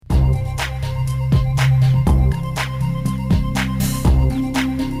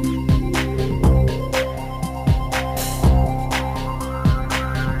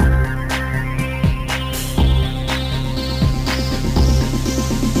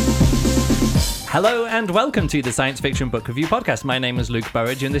Hello and welcome to the Science Fiction Book Review Podcast. My name is Luke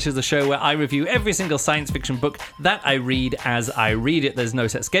Burridge and this is the show where I review every single science fiction book that I read as I read it. There's no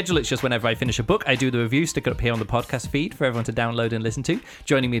set schedule, it's just whenever I finish a book, I do the review, stick it up here on the podcast feed for everyone to download and listen to.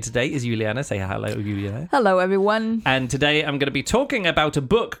 Joining me today is Juliana. Say hello, Juliana. Hello, everyone. And today I'm going to be talking about a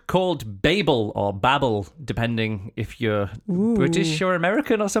book called Babel, or Babel, depending if you're British or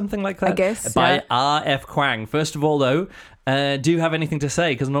American or something like that. I guess, by R.F. Kuang. First of all, though, do you have anything to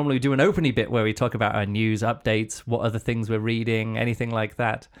say? Because normally we do an opening bit where we talk about our news updates, what other things we're reading, anything like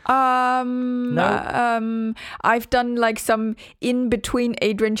that. No. I've done like some in between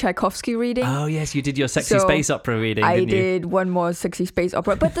Adrian Tchaikovsky reading. Oh yes, you did your sexy space opera reading. I didn't you? did one more sexy space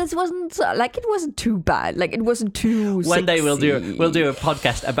opera, but this wasn't it wasn't too bad. Like it wasn't too. One day we'll do sexy. a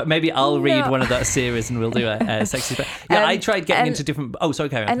podcast, but maybe I'll read one of that series and we'll do a sexy space. Yeah, I tried getting into different. Oh, sorry,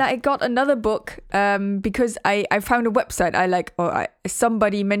 carry on. And I got another book because I found a website.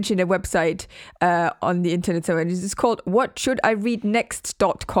 Somebody mentioned a website on the internet somewhere. It's called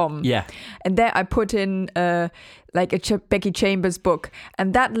whatshouldIreadnext.com. Yeah. And there I put in Becky Chambers book.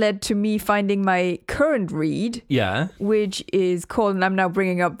 And that led to me finding my current read. Yeah. Which is called, and I'm now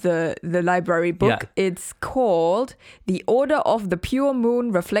bringing up the library book. Yeah. It's called The Order of the Pure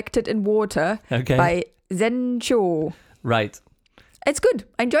Moon Reflected in Water by Zhen Zhou. Right. It's good.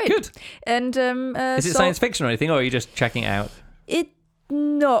 I enjoy it. Good. And is it science fiction or anything, or are you just checking it out? I've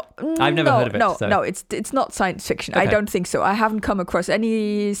never heard of it. No, it's not science fiction. Okay. I don't think so. I haven't come across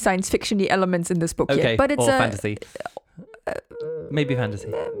any science fiction-y elements in this book yet. But it's fantasy. Maybe fantasy.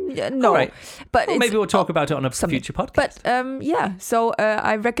 No, all right. But maybe we'll talk about it on a future podcast. But So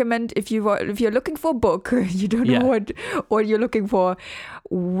I recommend if you're looking for a book, you don't know what you're looking for.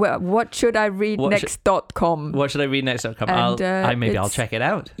 What should I read next.com? What should I read next.com? I'll check it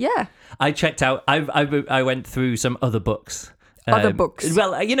out. Yeah, I checked out. I went through some other books. Other books.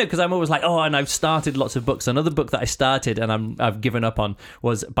 Well, because I'm always like, and I've started lots of books. Another book that I started and I've given up on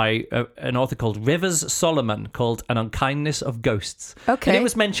was by an author called Rivers Solomon, called An Unkindness of Ghosts. Okay. And it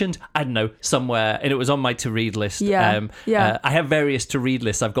was mentioned, I don't know, somewhere, and it was on my to-read list. Yeah. I have various to-read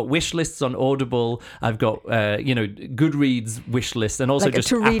lists. I've got wish lists on Audible. I've got, Goodreads wish lists, and also like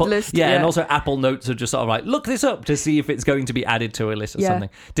just a to-read Apple, list. Yeah, and also Apple Notes are just sort of like, look this up to see if it's going to be added to a list or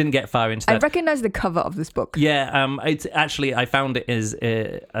something. Didn't get far into that. I recognize the cover of this book. Yeah, it's actually, I found it as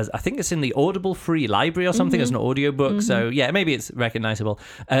I think it's in the Audible free library or something as an audiobook. Mm-hmm. So yeah, maybe it's recognizable.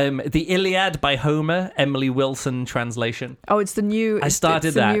 The Iliad by Homer, Emily Wilson translation. Oh, it's the new. I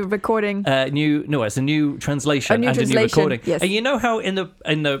started that new recording. It's a new translation and a new recording. Yes. And you know how in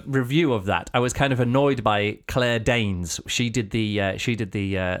the review of that, I was kind of annoyed by Claire Danes. She did the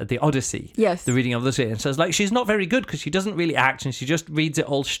Odyssey. Yes. The reading of the Odyssey, and so it's like she's not very good because she doesn't really act and she just reads it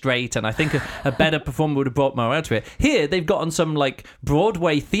all straight. And I think a better performer would have brought more out of it. Here they've gotten some like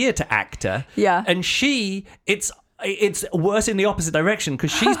Broadway theatre actor, and it's worse in the opposite direction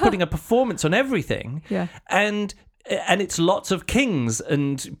because she's putting a performance on everything, and it's lots of kings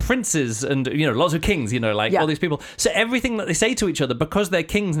and princes and lots of kings, all these people. So everything that they say to each other, because they're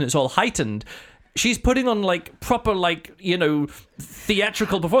kings and it's all heightened, she's putting on like proper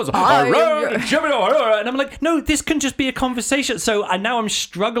theatrical performance. And I'm like, no, this can just be a conversation. So now I'm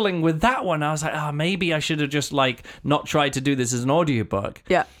struggling with that one. I was like, maybe I should have just not tried to do this as an audiobook.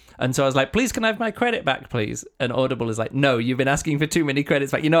 Yeah. And so I was like, please, can I have my credit back, please? And Audible is like, no, you've been asking for too many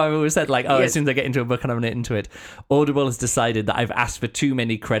credits back. I've always said as soon as I get into a book and I'm into it, Audible has decided that I've asked for too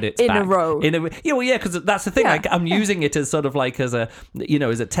many credits back. In a row. Because that's the thing. Yeah. I'm using it as sort of as a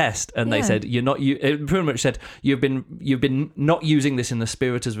test. And they said, it pretty much said, you've been not using this in the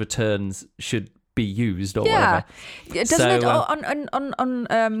spirit as returns should be used or whatever. Doesn't it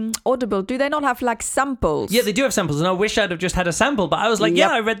on Audible, do they not have samples? Yeah, they do have samples, and I wish I'd have just had a sample, but I was like,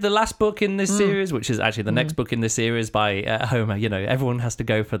 I read the last book in this series, which is actually the next book in this series by Homer. Everyone has to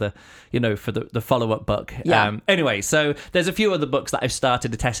go for the follow-up book. Anyway, so there's a few other books that I've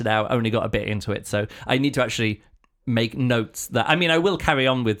started to test it out, only got a bit into it, so I need to actually make notes that I will carry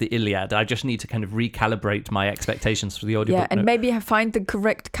on with the Iliad. I just need to kind of recalibrate my expectations for the audiobook. And maybe find the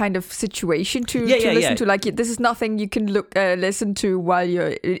correct kind of situation to listen to. This is nothing you can listen to while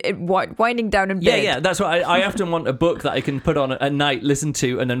you're winding down in bed. Yeah, that's what I often want, a book that I can put on at night, listen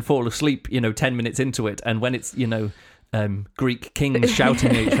to, and then fall asleep 10 minutes into it. And when it's Greek kings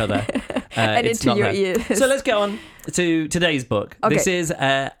shouting at each other, and it's into not your there. ears. So let's get on to today's book. Okay. This is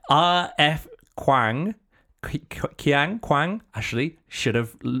R.F. Kuang. Kuang, actually, should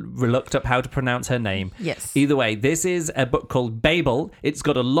have looked up how to pronounce her name. Yes. Either way, this is a book called Babel. It's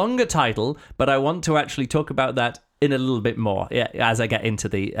got a longer title, but I want to actually talk about that in a little bit more as I get into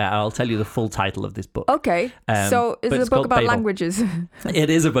I'll tell you the full title of this book. Okay. So is it a book about Babel. languages? It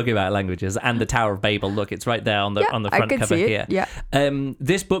is a book about languages and the Tower of Babel. Look, it's right there on the front cover here. Yeah.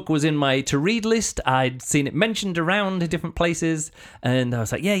 This book was in my to-read list. I'd seen it mentioned around different places, and I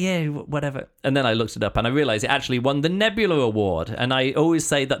was like, yeah, whatever. And then I looked it up, and I realized it actually won the Nebula Award. And I always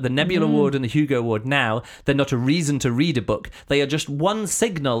say that the Nebula Award and the Hugo Award now, they're not a reason to read a book. They are just one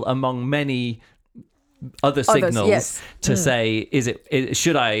signal among many other signals to say,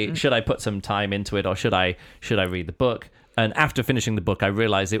 should I put some time into it, or should I read the book? And after finishing the book, I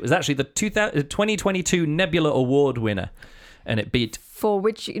realized it was actually the 2022 Nebula Award winner, and it beat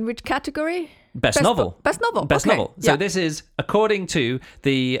in which category? Best novel. Best novel. Best novel. So this is, according to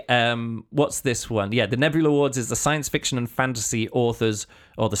the, what's this one? Yeah, the Nebula Awards is the science fiction and fantasy authors,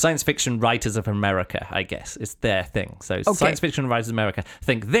 or the science fiction writers of America, I guess. It's their thing. So science fiction writers of America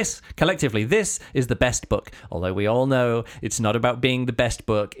think collectively, this is the best book. Although we all know it's not about being the best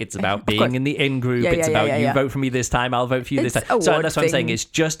book. It's about being in the in-group. It's about you vote for me this time, I'll vote for you this time. So that's what I'm saying. It's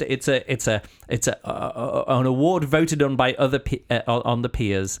just, it's an award voted on by on the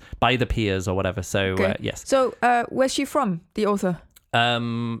peers, by the peers or whatever. So yes. So where's she from, the author?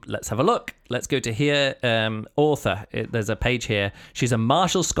 Let's have a look. Let's go to here. Author. There's a page here. She's a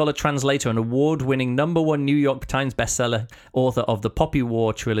Marshall Scholar translator and award-winning #1 New York Times bestseller author of the Poppy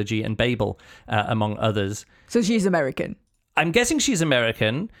War trilogy and Babel, among others. So she's American. I'm guessing she's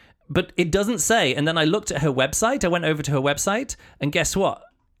American, but it doesn't say. And then I looked at her website. I went over to her website, and guess what?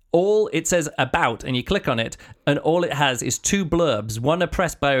 All it says about, and you click on it, and all it has is 2 blurbs. One a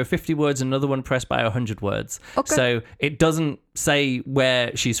press bio, 50 words, and another one press bio, 100 words. Okay. So it doesn't say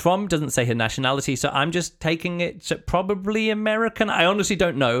where she's from, doesn't say her nationality. So I'm just taking it to probably American. I honestly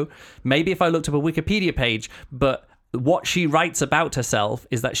don't know. Maybe if I looked up a Wikipedia page, but what she writes about herself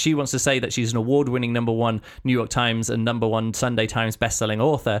is that she wants to say that she's an award-winning #1 New York Times and #1 Sunday Times best-selling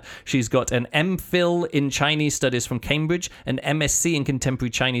author. She's got an MPhil in Chinese Studies from Cambridge, an MSc in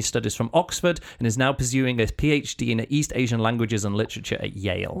Contemporary Chinese Studies from Oxford, and is now pursuing a PhD in East Asian Languages and Literature at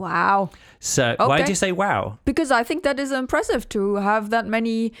Yale. Wow. So why did you say wow? Because I think that is impressive to have that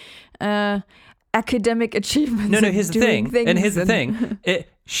many academic achievements. No, here's the thing. And here's the thing.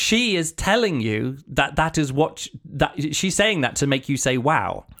 She is telling you that is what she's saying that to make you say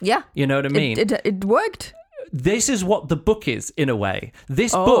wow. Yeah. You know what I mean? It worked. This is what the book is, in a way.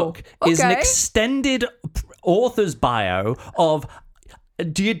 This book is an extended author's bio of...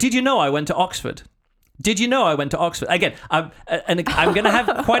 Did you know I went to Oxford? Did you know I went to Oxford? Again, I'm going to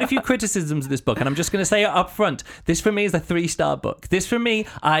have quite a few criticisms of this book, and I'm just going to say it up front. This, for me, is a 3-star book. This, for me,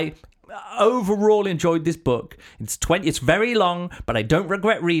 I overall enjoyed this book. It's very long, but I don't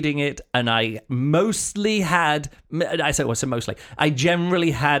regret reading it, and I mostly had... I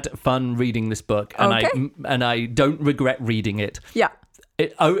generally had fun reading this book, and I don't regret reading it. Yeah.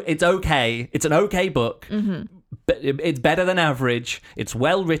 It's okay. It's an okay book. Mm-hmm. But it's better than average. It's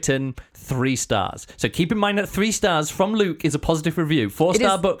well written. 3 stars. So keep in mind that 3 stars from Luke is a positive review.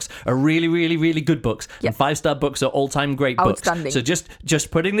 4-star books are really, really, really good books. Yep. And 5-star books are all-time great books. So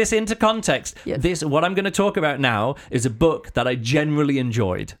just putting this into context, what I'm going to talk about now is a book that I generally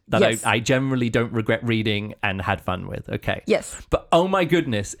enjoyed, that I generally don't regret reading and had fun with. Okay. Yes. But oh my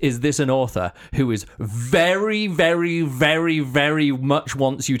goodness, is this an author who is very, very, very, very much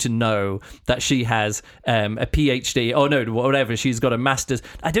wants you to know that she has a PhD, or no, whatever, she's got a master's.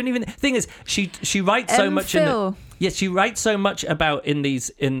 I don't even... Thing is, she writes so much she writes so much about in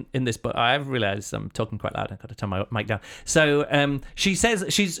this book. I've realized I'm talking quite loud. I've got to turn my mic down. So she says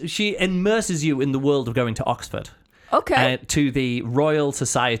she immerses you in the world of going to Oxford. Okay. To the Royal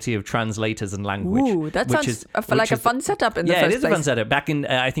Society of Translators and Language. Ooh, that sounds like a fun setup in the first place. Yeah, it is a fun setup. Back in,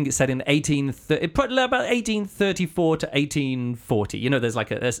 I think it's set in about 1834 to 1840. You know, there's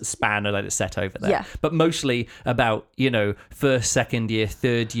like a span that it's set over there. Yeah. But mostly about, first, second year,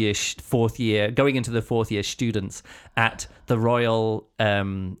 third year, fourth year, going into the 4th year students at the Royal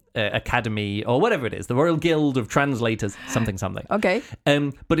Academy, or whatever it is, the Royal Guild of Translators, something. Okay.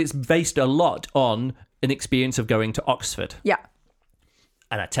 But it's based a lot on an experience of going to Oxford. Yeah.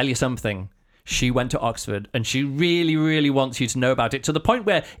 And I tell you something, she went to Oxford, and she really, really wants you to know about it, to the point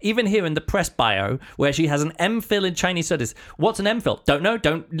where even here in the press bio, where she has an MPhil in Chinese Studies. What's an MPhil? Don't know.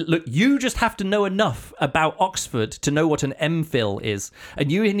 Look, you just have to know enough about Oxford to know what an MPhil is.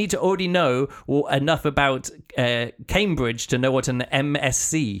 And you need to already know enough about Cambridge to know what an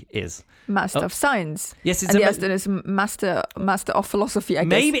MSc is. Master of Science. Yes, it's then it's Master of Philosophy, I guess.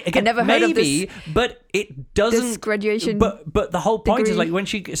 Maybe, again, I never heard of this. But it doesn't... This graduation But the whole point degree. is, like, when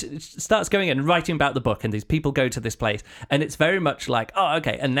she starts going in and writing about the book, and these people go to this place, and it's very much like, oh,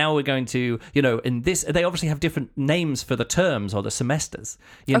 okay, and now we're going to, in this... They obviously have different names for the terms or the semesters,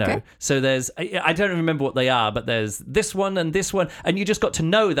 know. So there's... I don't remember what they are, but there's this one, and you just got to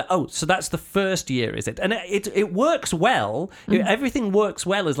know that, oh, so that's the first year, is it? And it works well. Everything works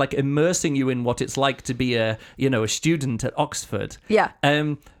well as, like, immersing you in what it's like to be a student at Oxford. Yeah.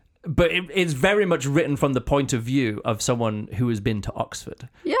 But it's very much written from the point of view of someone who has been to Oxford.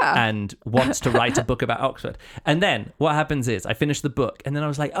 Yeah. And wants to write a book about Oxford. And then what happens is I finish the book and then I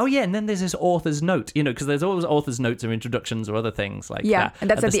was like, oh yeah, and then there's this author's note, because there's always author's notes or introductions or other things like that. Yeah, and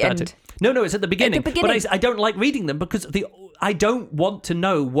that's at the end. No, it's at the beginning. But I don't like reading them because I don't want to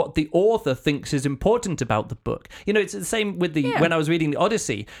know what the author thinks is important about the book. It's the same with when I was reading the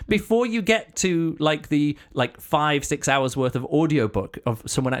Odyssey. Before you get to the 5-6 hours worth of audiobook of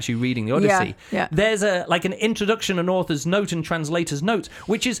someone actually reading the Odyssey, there's an introduction, an author's note and translator's note,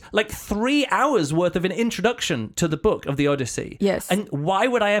 which is like 3 hours worth of an introduction to the book of the Odyssey. Yes. And why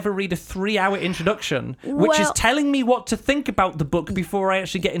would I ever read a 3-hour introduction, which is telling me what to think about the book before I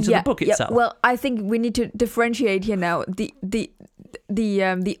actually get into the book itself? Well, I think we need to differentiate here now.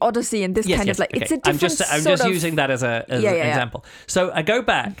 The Odyssey and this kind of like, it's a different I'm just using that as an example. So I go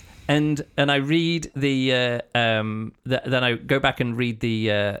back and I read then I go back and read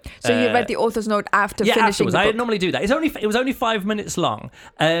the. So you read the author's note after finishing the book. I normally do that. It was only 5 minutes long,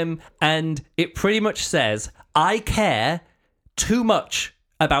 and it pretty much says I care too much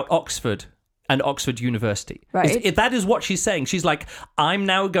about Oxford and Oxford University. Right. That is what she's saying. She's like, I'm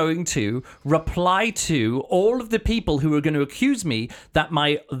now going to reply to all of the people who are going to accuse me that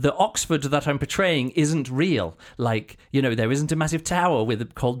the Oxford that I'm portraying isn't real. Like, there isn't a massive tower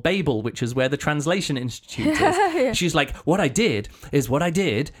called Babel, which is where the Translation Institute is. Yeah. She's like, what I did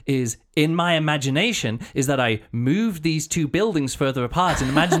is in my imagination is that I moved these two buildings further apart and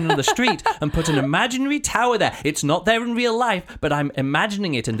imagined another street and put an imaginary tower there. It's not there in real life, but I'm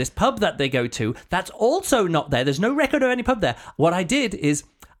imagining it. And this pub that they go to, that's also not there. There's no record of any pub there. What I did is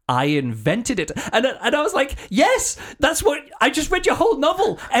I invented it. And I was like, yes, that's what... I just read your whole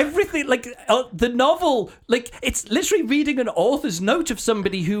novel. Everything, the novel, it's literally reading an author's note of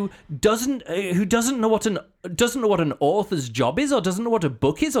somebody who doesn't know what an author's job is, or doesn't know what a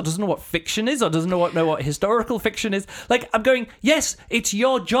book is, or doesn't know what fiction is, or doesn't know what historical fiction is. I'm going, yes, it's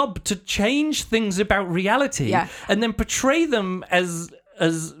your job to change things about reality and then portray them as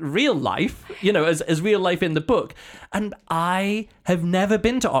real life, as real life in the book. And I have never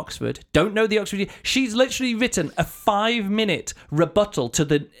been to Oxford, don't know the Oxford. She's literally written a 5-minute rebuttal to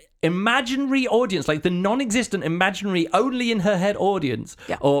the imaginary audience, like the non-existent imaginary, only in her head audience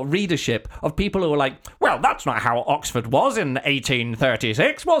or readership of people who are like, well, that's not how Oxford was in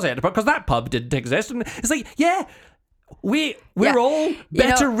 1836, was it? Because that pub didn't exist. And it's like, we're all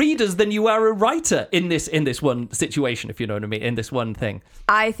better readers than you are a writer in this one situation, if you know what I mean, in this one thing.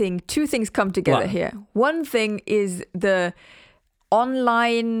 I think two things come together here. One thing is the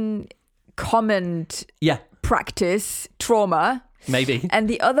online comment practice trauma. Maybe. And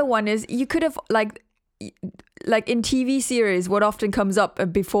the other one is you could have like in TV series, what often comes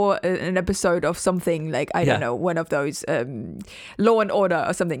up before an episode of something like, I don't know, one of those Law and Order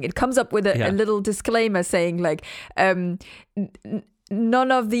or something. It comes up with a little disclaimer saying like,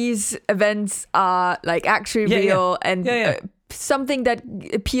 none of these events are like actually real and something that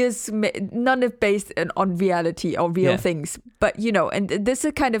appears none of based on reality or real things. But, and this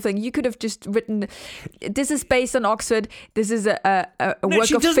is kind of thing you could have just written, this is based on Oxford. This is a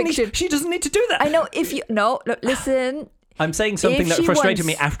work of fiction. She doesn't need to do that. I know listen. I'm saying something that frustrated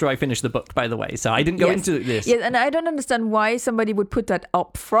me after I finished the book, by the way. So I didn't go into this. Yeah, and I don't understand why somebody would put that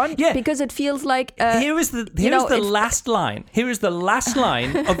up front. Yeah. Because it feels like... Here is the last line. Here is the last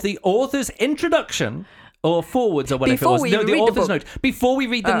line of the author's introduction or forwards or whatever it was. No, the author's note. Before we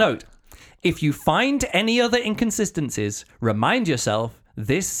read the note. If you find any other inconsistencies, remind yourself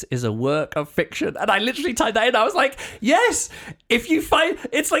this is a work of fiction. And I literally typed that in. I was like, yes, if you find...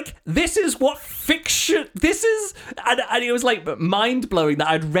 It's like, this is what fiction... This is... And it was like mind-blowing that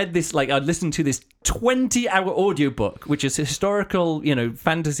I'd read this, I'd listened to this 20-hour audiobook, which is historical,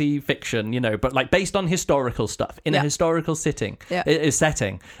 fantasy fiction, but based on historical stuff in a historical setting.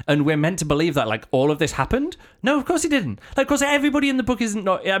 And we're meant to believe that, all of this happened? No, of course it didn't. Of course, everybody in the book isn't...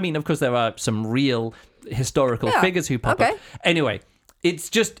 I mean, of course, there are some real historical figures who pop up. Anyway...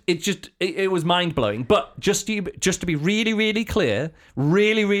 It was mind-blowing. But just to be really, really clear,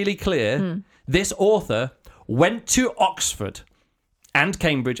 this author went to Oxford and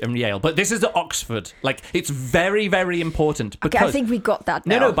Cambridge and Yale. But this is at Oxford. Like, it's very, very important. Because, okay, I think we got that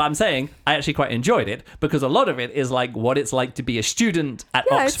now. No, but I'm saying I actually quite enjoyed it because a lot of it is like what it's like to be a student at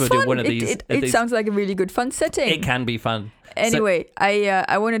Oxford in one of these. It sounds like a really good fun setting. It can be fun. Anyway,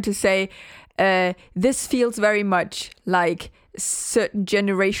 I wanted to say this feels very much like certain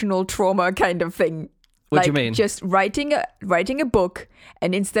generational trauma kind of thing. What do you mean? Just writing a book,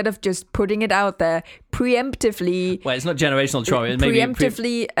 and instead of just putting it out there preemptively. Well, it's not generational trauma.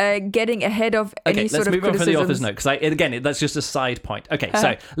 Preemptively getting ahead of any sort of criticisms. Let's move on from the author's note, because again, that's just a side point. Okay,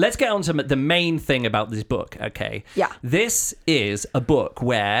 so let's get on to the main thing about this book. Okay, yeah, this is a book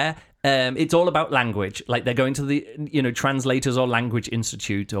where. It's all about language. Like they're going to the, Translators or Language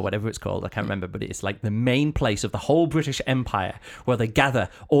Institute or whatever it's called. I can't remember, but it's like the main place of the whole British Empire where they gather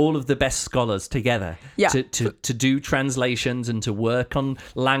all of the best scholars together to do translations and to work on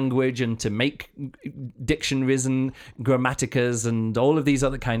language and to make dictionaries and grammaticas and all of these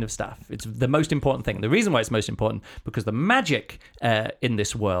other kind of stuff. It's the most important thing. The reason why it's most important, because the magic in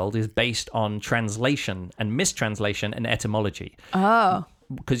this world is based on translation and mistranslation and etymology. Oh.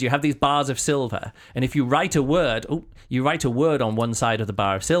 Because you have these bars of silver, and if you write a word on one side of the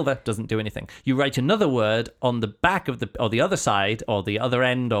bar of silver, doesn't do anything. You write another word on the back of the other side or the other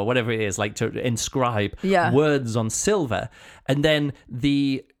end or whatever it is, like to inscribe words on silver, and then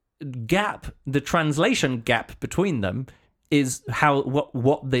the translation gap between them is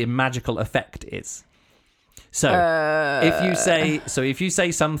what the magical effect is. So if you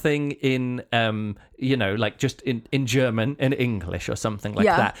say something in like just in German and English or something like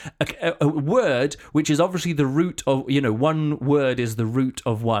that, a word which is obviously the root of one word is the root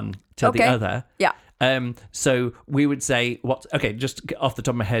of one to the other. Yeah. So we would say just off the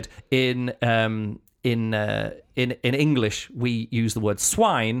top of my head in English, we use the word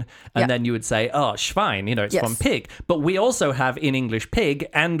swine, and then you would say, oh, Schwein, it's from pig. But we also have in English pig,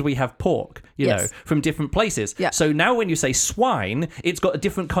 and we have pork, from different places. Yeah. So now when you say swine, it's got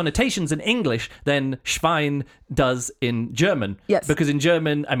different connotations in English than Schwein does in German. Yes. Because in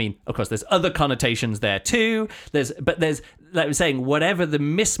German, I mean, of course, there's other connotations there too. There's, like I was saying, whatever the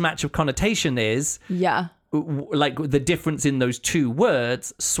mismatch of connotation is. Yeah. Like the difference in those two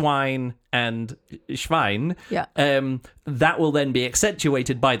words, swine and Schwein, that will then be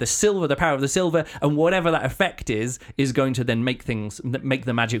accentuated by the power of the silver, and whatever that effect is going to then make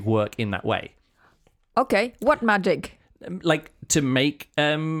the magic work in that way. Okay, what magic? Like to make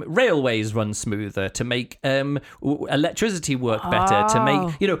railways run smoother, to make electricity work better, to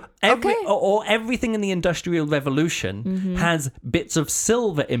make everything in the Industrial Revolution has bits of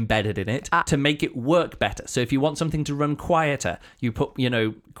silver embedded in it to make it work better. So if you want something to run quieter, you put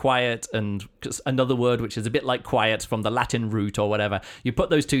quiet and another word which is a bit like quiet from the Latin root or whatever. You put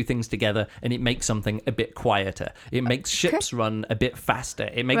those two things together and it makes something a bit quieter. It makes ships run a bit faster.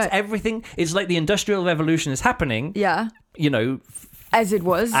 It makes everything. It's like the Industrial Revolution is happening. Yeah. As it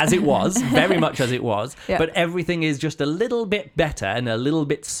was, very much as it was, but everything is just a little bit better and a little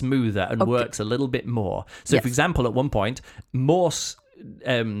bit smoother and works a little bit more. So, for example, at one point, Morse,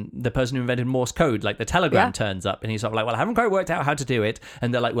 the person who invented Morse code, like the telegram turns up and he's sort of like, well, I haven't quite worked out how to do it.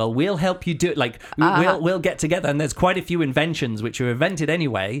 And they're like, well, we'll help you do it. Like, we'll get together. And there's quite a few inventions which are invented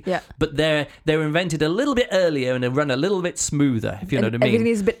anyway, but they're invented a little bit earlier and they run a little bit smoother, if you know what I mean. Everything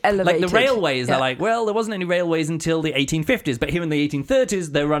is a bit elevated. Like the railways, they're like, well, there wasn't any railways until the 1850s, but here in the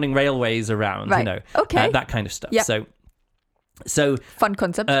 1830s, they're running railways around, that kind of stuff. Yeah. So fun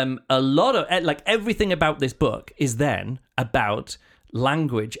concept. A lot of everything about this book is then about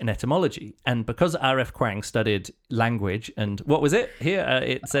language and etymology, and because R.F. Kuang studied language and what was it here?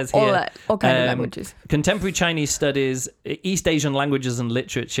 It says here all kind of languages, contemporary Chinese studies, East Asian languages and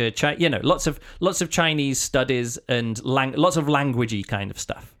literature, lots of Chinese studies and lots of languagey kind of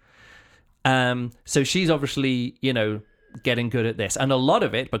stuff. So she's obviously getting good at this, and a lot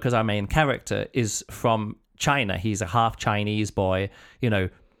of it because our main character is from China. He's a half Chinese boy,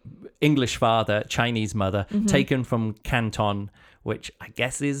 English father, Chinese mother, taken from Canton, which I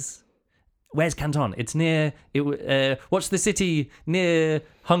guess is... Where's Canton? It's near... what's the city near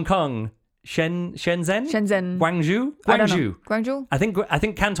Hong Kong? Shenzhen? Guangzhou? Guangzhou? I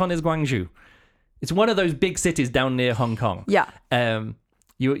think Canton is Guangzhou. It's one of those big cities down near Hong Kong. Yeah.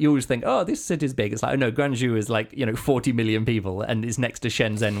 You always think, oh, this city's big. It's like, oh no, Guangzhou is like, 40 million people and is next to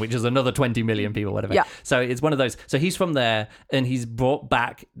Shenzhen, which is another 20 million people, whatever. Yeah. So it's one of those. So he's from there and he's brought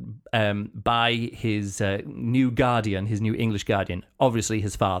back by his new guardian, his new English guardian, obviously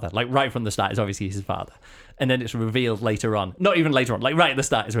his father. Like right from the start, it's obviously his father. And then it's revealed later on, not even later on, like right at the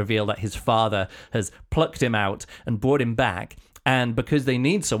start, it's revealed that his father has plucked him out and brought him back And because they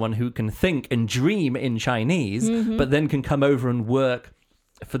need someone who can think and dream in Chinese, but then can come over and work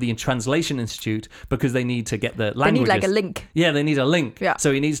for the Translation Institute because they need to get the languages. They need like a link. Yeah, they need a link. Yeah.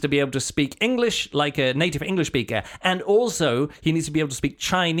 So he needs to be able to speak English like a native English speaker. And also he needs to be able to speak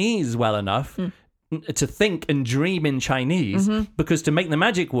Chinese well enough to think and dream in Chinese, because to make the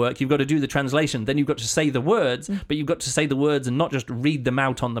magic work, you've got to do the translation. Then you've got to say the words, but you've got to say the words and not just read them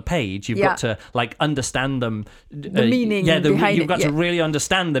out on the page. You've got to like understand them. The meaning behind You've got to really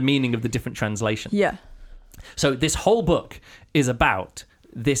understand the meaning of the different translations. Yeah. So this whole book is about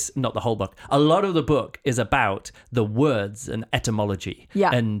this, not the whole book. A lot of the book is about the words and etymology. Yeah.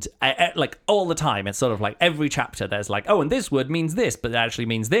 And like all the time, it's sort of like every chapter there's like, oh, and this word means this, but it actually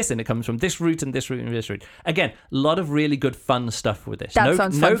means this, and it comes from this root and this root and this root. Again, a lot of really good fun stuff with this. That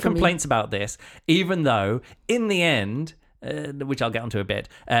sounds fun no for complaints about this, even though in the end, which I'll get onto a bit,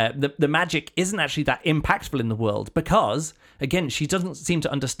 the magic isn't actually that impactful in the world because, again, she doesn't seem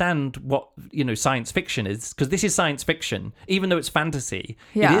to understand what, science fiction is, because this is science fiction, even though it's fantasy.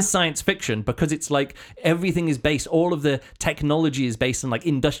 Yeah. It is science fiction because it's like everything is based, all of the technology is based on like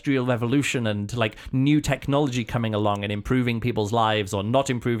industrial revolution and like new technology coming along and improving people's lives or not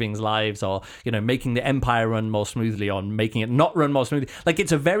improving lives, or, making the empire run more smoothly or making it not run more smoothly. Like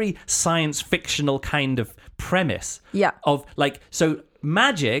it's a very science fictional kind of premise. Yeah. Of like, so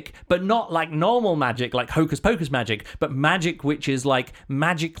magic, but not like normal magic, like hocus pocus magic, but magic which is like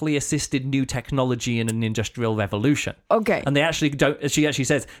magically assisted new technology in an industrial revolution. Okay. And they actually don't, she actually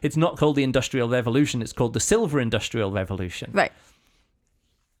says it's not called the Industrial Revolution, it's called the Silver Industrial Revolution. Right.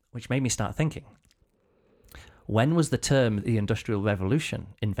 Which made me start thinking, when was the term the Industrial Revolution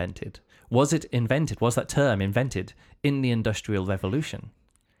invented? Was that term invented in the Industrial Revolution?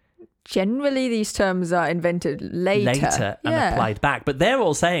 Generally, these terms are invented later and applied back. But they're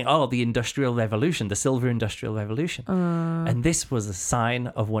all saying, the Industrial Revolution, the Silver Industrial Revolution. And this was a sign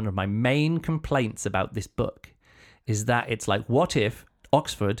of one of my main complaints about this book, is that it's like, what if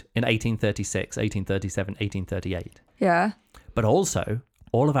Oxford in 1836, 1837, 1838? Yeah. But also,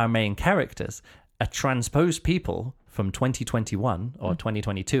 all of our main characters are transposed people from 2021 or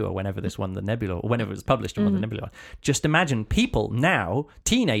 2022 or whenever this won the Nebula, or whenever it was published and won the Nebula. Just imagine people now,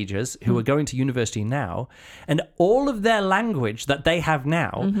 teenagers who are going to university now, and all of their language that they have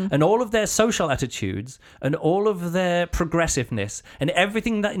now, and all of their social attitudes, and all of their progressiveness, and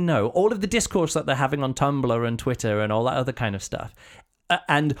everything that they know, all of the discourse that they're having on Tumblr and Twitter and all that other kind of stuff,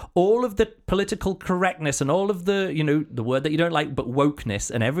 and all of the political correctness and all of the, the word that you don't like, but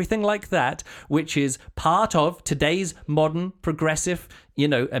wokeness and everything like that, which is part of today's modern progressive,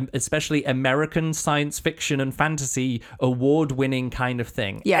 especially American science fiction and fantasy award-winning kind of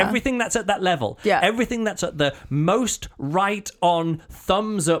thing. Yeah. Everything that's at that level. Yeah. Everything that's at the most right on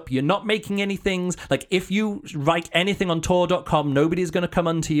thumbs up. You're not making any things. Like, if you write anything on Tor.com, nobody's going to come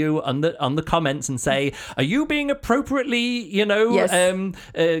onto you on the comments and say, are you being appropriately,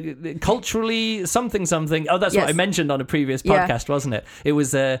 culturally something? Oh, that's what I mentioned on a previous podcast, wasn't it? It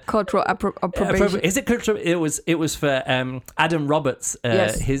was cultural appropriation. Is it cultural? It was for Adam Roberts.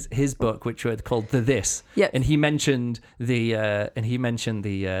 His book, which was called The This, and he mentioned the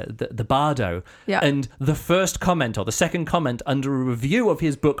Bardo, and the first comment or the second comment under a review of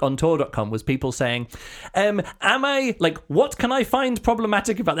his book on Tor.com was people saying, "Am I like, what can I find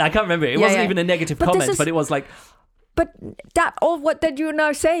problematic about that?" I can't remember. It wasn't even a negative comment, but it was like. But that you're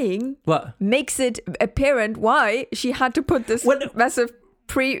now saying makes it apparent why she had to put this massive.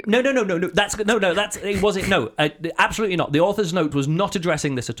 No. That's it wasn't. No, absolutely not. The author's note was not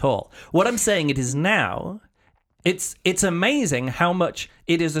addressing this at all. What I'm saying, it is now. It's amazing how much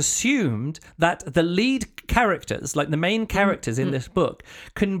it is assumed that the lead characters, like the main characters in this book,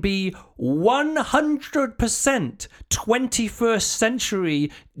 can be 100% 21st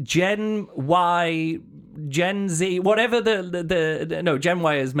century Gen Y, Gen Z, whatever no, Gen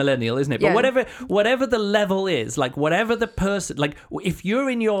Y is millennial, isn't it? But whatever the level is, like whatever the person, like if you're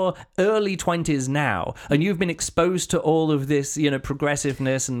in your early 20s now and you've been exposed to all of this,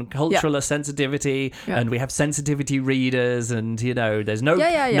 progressiveness and cultural sensitivity, and we have sensitivity readers, and there's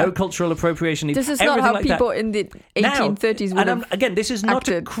no cultural appropriation. This is not how like people in the 1830s would have again, this is not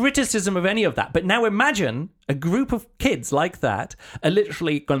a criticism of any of that. But now imagine a group of kids like that are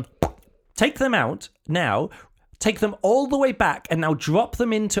literally going, take them out now, take them all the way back, and now drop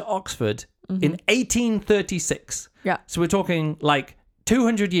them into Oxford in 1836. Yeah. So we're talking like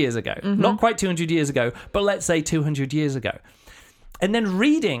 200 years ago. Not quite 200 years ago, but let's say 200 years ago. And then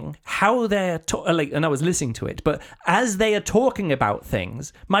reading how they're and I was listening to it, but as they are talking about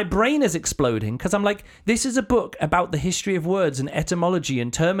things, my brain is exploding because I'm like, this is a book about the history of words and etymology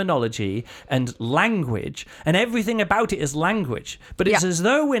and terminology and language, and everything about it is language. But it's as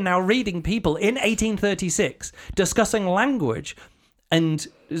though we're now reading people in 1836 discussing language and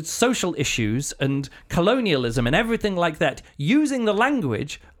social issues and colonialism and everything like that, using the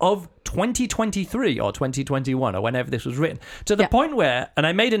language of 2023 or 2021 or whenever this was written, to the point where, and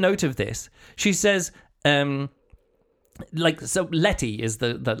I made a note of this, she says, so Letty is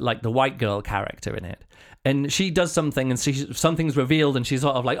the white girl character in it. And she does something, and something's revealed, and she's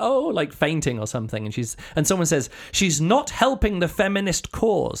sort of like, oh, like fainting or something. And someone says, she's not helping the feminist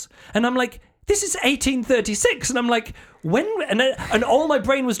cause. And I'm like, this is 1836, and I'm like, when? And all my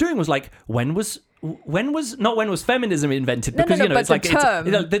brain was doing was like, when was feminism invented? Because it's like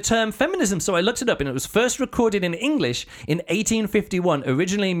the term feminism. So I looked it up, and it was first recorded in English in 1851,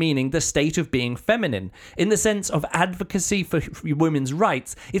 originally meaning the state of being feminine, in the sense of advocacy for women's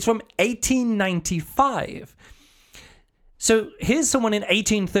rights. It's from 1895. So here's someone in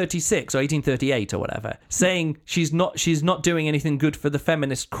 1836 or 1838 or whatever saying she's not doing anything good for the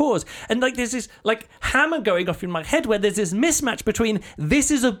feminist cause. And like there's this like hammer going off in my head where there's this mismatch between this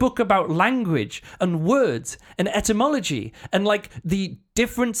is a book about language and words and etymology and like the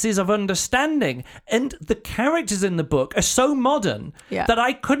differences of understanding, and the characters in the book are so modern that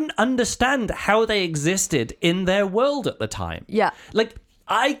I couldn't understand how they existed in their world at the time. Yeah. Like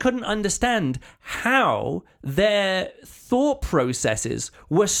I couldn't understand how their thought processes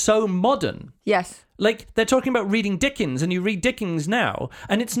were so modern. Yes. Like, they're talking about reading Dickens, and you read Dickens now,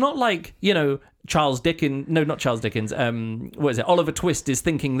 and it's not like, Oliver Twist is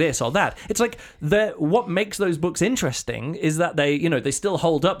thinking this or that. It's like, what makes those books interesting is that they still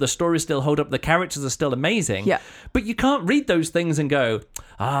hold up, the stories still hold up, the characters are still amazing. Yeah. But you can't read those things and go,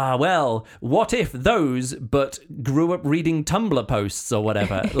 well, what if those but grew up reading Tumblr posts or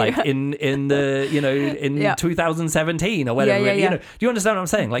whatever, like in 2017 or whatever. Do you understand what I'm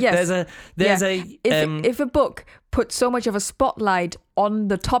saying? Like, yes. If a book put so much of a spotlight on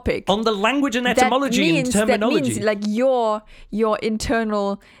the topic, on the language and etymology and terminology, that means like your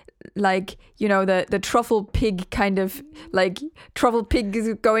internal, like, the truffle pig kind of, like, truffle pig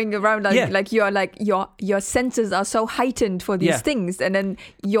is going around, like your senses are so heightened for these things, and then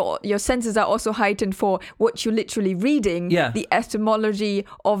your senses are also heightened for what you're literally reading, the etymology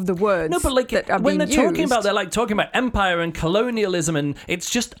of the words. No, but like when they're talking about, they're like talking about empire and colonialism, and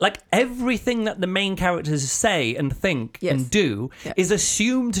it's just like everything that the main characters say and think and do is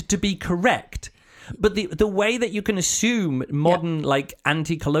assumed to be correct. But the way that you can assume modern like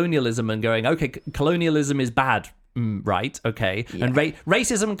anti-colonialism and going, okay, colonialism is bad, right? Okay, and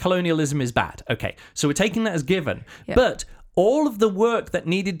racism and colonialism is bad. Okay, so we're taking that as given. But all of the work that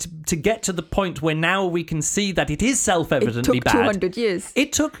needed to get to the point where now we can see that it is self-evidently bad. It took 200 years.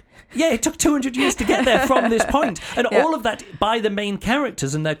 It took 200 years to get there from this point, and all of that by the main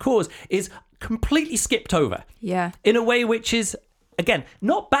characters and their cause is completely skipped over. Yeah, in a way which is, again,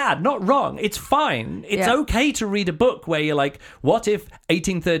 not bad, not wrong. It's fine. It's okay to read a book where you're like, what if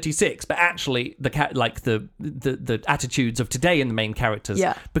 1836? But actually, the attitudes of today in the main characters.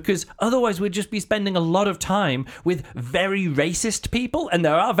 Yeah. Because otherwise, we'd just be spending a lot of time with very racist people, and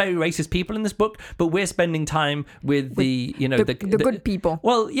there are very racist people in this book. But we're spending time with the good people.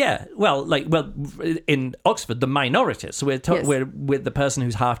 Well, in Oxford, the minorities. So we're with the person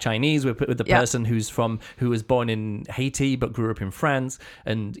who's half Chinese. We're with the person who was born in Haiti but grew up in France,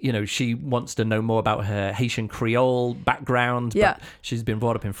 and she wants to know more about her Haitian Creole background, but she's been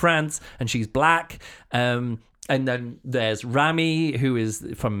brought up in France and she's black. And then there's Rami, who is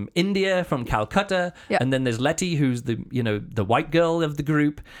from India, from Calcutta, and then there's Letty, who's the white girl of the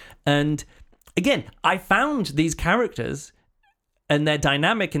group. And again, I found these characters and their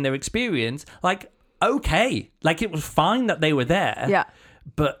dynamic and their experience like okay, like it was fine that they were there,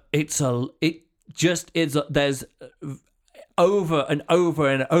 but there's over and over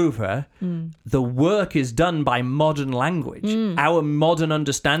and over, the work is done by modern language, our modern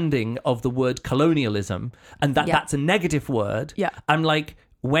understanding of the word colonialism, and that's a negative word. I'm like,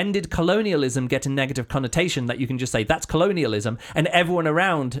 when did colonialism get a negative connotation that you can just say that's colonialism and everyone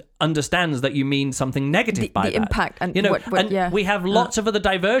around understands that you mean something negative by that? The impact and we have lots of other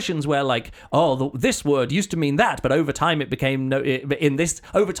diversions where like, this word used to mean that, but over time it became in this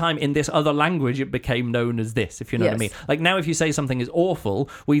other language it became known as this, if you know what I mean. Like now if you say something is awful,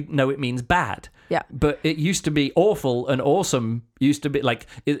 we know it means bad. Yeah. But it used to be awful and awesome, used to be like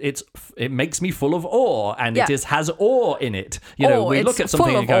it makes me full of awe, and it has awe in it. You know, we look at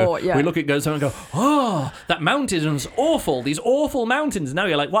something and go, we look at something and go, oh, that mountain is awful. These awful mountains. Now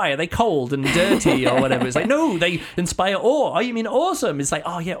you're like, why are they cold and dirty or whatever? It's like, no, they inspire awe. Oh, you mean awesome? It's like,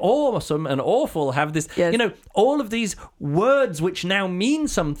 oh yeah, awesome and awful have this. You know, all of these words which now mean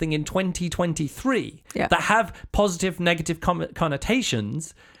something in 2023 that have positive, negative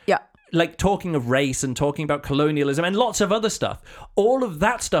connotations. Yeah. Like talking of race and talking about colonialism and lots of other stuff. All of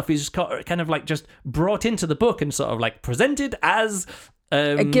that stuff is kind of like just brought into the book and sort of like presented as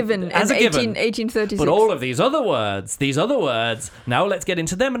a given in 1836. But all of these other words, now let's get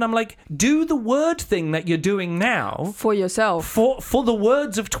into them. And I'm like, do the word thing that you're doing now for yourself. For the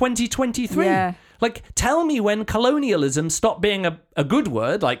words of 2023. Yeah. Like, tell me when colonialism stopped being a good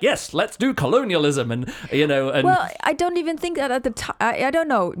word. Like, yes, let's do colonialism, and you know. And well, I don't even think that at the time. I don't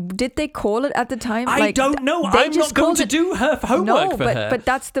know. Did they call it at the time? I don't know. I'm not going to do her homework for her. But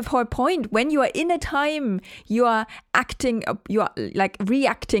that's the whole point. When you are in a time, you are acting. You are like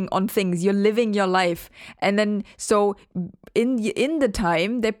reacting on things. You're living your life, and then so in the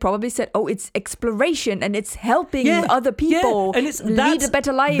time they probably said, "Oh, it's exploration and it's helping other people and lead a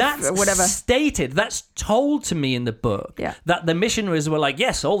better life." That's or whatever. Stated. That's told to me in the book that the missionaries were like,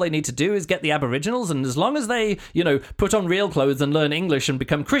 yes, all they need to do is get the Aboriginals, and as long as they, you know, put on real clothes and learn English and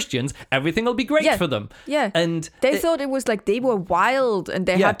become Christians, everything will be great for them. Yeah. And they thought it was like they were wild and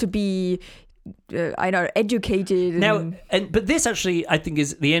they had to be educated. But this actually, I think,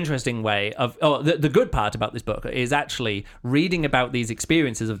 is the interesting way of, the good part about this book is actually reading about these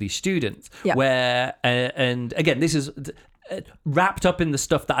experiences of these students, where, and again, this is wrapped up in the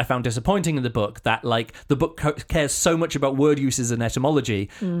stuff that I found disappointing in the book, that like the book cares so much about word uses and etymology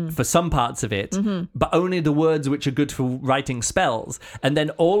for some parts of it, but only the words which are good for writing spells, and then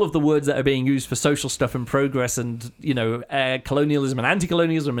all of the words that are being used for social stuff and progress and, you know, colonialism and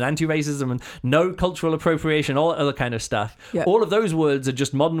anti-colonialism and anti-racism and no cultural appropriation, all that other kind of stuff. All of those words are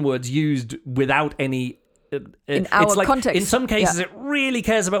just modern words used without any in our it's like, context. In some cases, it really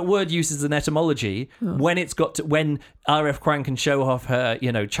cares about word uses and etymology when it's got to, when R.F. Kuang can show off her,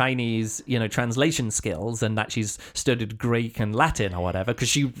 you know, Chinese, you know, translation skills and that she's studied Greek and Latin or whatever, because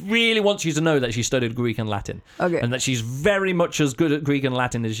she really wants you to know that she studied Greek and Latin, and that she's very much as good at Greek and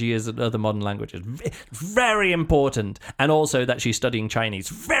Latin as she is at other modern languages. Very important, and also that she's studying Chinese.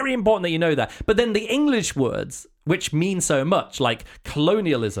 Very important that you know that. But then the English words, which mean so much, like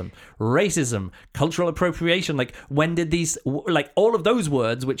colonialism, racism, cultural appropriation, like when did these, like all of those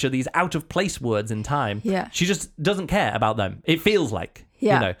words, which are these out of place words in time, she just doesn't care about them. It feels like, you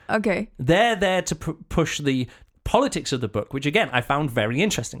know, they're there to push the politics of the book, which again I found very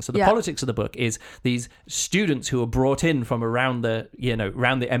interesting. So the politics of the book is these students who are brought in from around the, you know,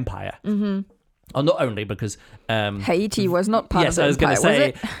 around the empire. Oh, not only because Haiti was not part of the empire, I was going to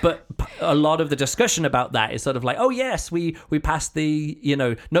say, but a lot of the discussion about that is sort of like, oh yes, we passed the, you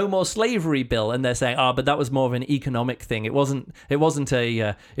know, no more slavery bill, and they're saying, but that was more of an economic thing. It wasn't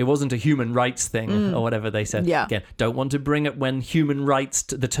a human rights thing or whatever they said. Again, don't want to bring up when human rights,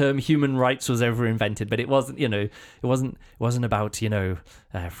 the term human rights was ever invented, but it wasn't, you know, it wasn't about, you know,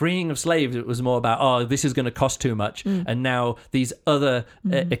 freeing of slaves. It was more about, this is going to cost too much, and now these other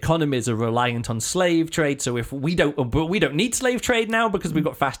economies are reliant on slave trade. So if we don't need slave trade now because we've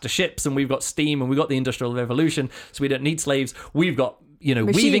got faster ships and we've got steam and we've got the Industrial Revolution, so we don't need slaves. We've got, you know,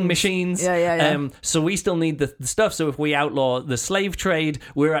 weaving machines. So we still need the stuff. So if we outlaw the slave trade,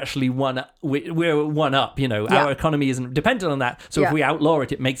 we're actually one up. You know, our economy isn't dependent on that. So if we outlaw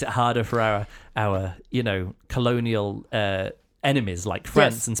it, it makes it harder for our you know, colonial enemies like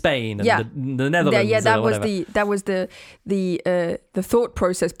France and Spain and the Netherlands. That was the thought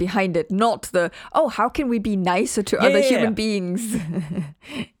process behind it, not the how can we be nicer to other human beings.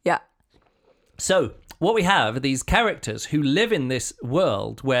 So what we have are these characters who live in this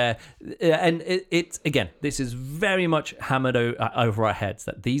world where, and it's again, this is very much hammered over our heads,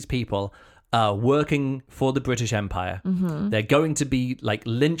 that these people are working for the British Empire. They're going to be like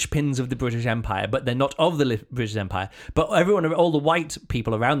linchpins of the British Empire, but they're not of the British Empire. But all the white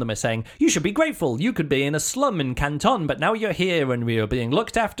people around them are saying, you should be grateful. You could be in a slum in Canton, but now you're here and we are being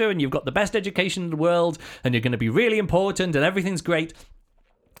looked after and you've got the best education in the world and you're going to be really important and everything's great.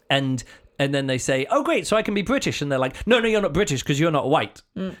 And And then they say, oh, great, so I can be British. And they're like, no, you're not British because you're not white.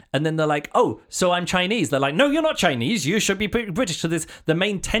 And then they're like, oh, so I'm Chinese. They're like, no, you're not Chinese. You should be British. So the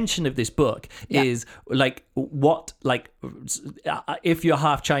main tension of this book is like, if you're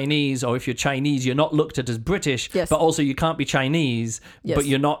half Chinese or if you're Chinese, you're not looked at as British, but also you can't be Chinese, but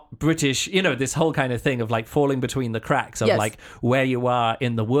you're not British. You know, this whole kind of thing of like falling between the cracks of like where you are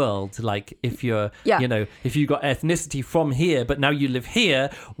in the world. Like if you're, if you got ethnicity from here, but now you live here,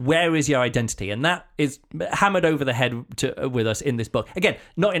 where is your identity? And that is hammered over the head with us in this book. Again,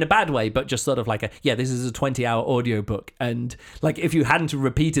 not in a bad way, but just sort of like this is a 20-hour audiobook. And like if you hadn't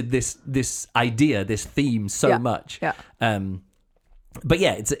repeated this idea, this theme so much. But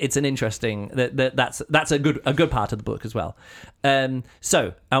yeah, it's an interesting that's a good part of the book as well.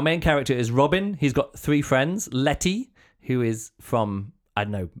 So our main character is Robin. He's got 3 friends. Letty, who is from, I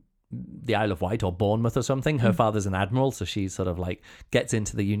don't know, the Isle of Wight or Bournemouth or something. Her father's an admiral, so she sort of like gets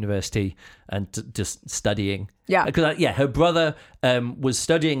into the university and just studying. Yeah, because her brother was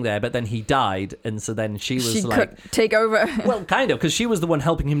studying there, but then he died, and so then she could take over. Well, kind of, because she was the one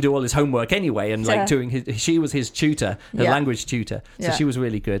helping him do all his homework anyway, and like she was his tutor, language tutor. So she was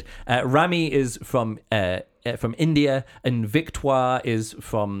really good. Rami is from India, and Victoire is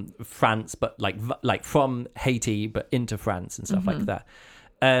from France, but like from Haiti, but into France and stuff like that.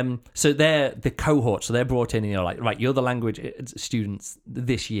 So they're the cohort, so they're brought in and you're like, right, you're the language students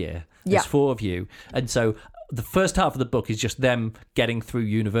this year. There's 4 of you. And so the first half of the book is just them getting through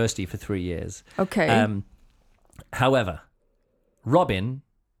university for 3 years. Okay. However, Robin,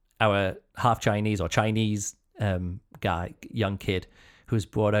 our half Chinese or Chinese guy, young kid who was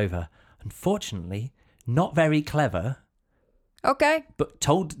brought over, unfortunately, not very clever. Okay. But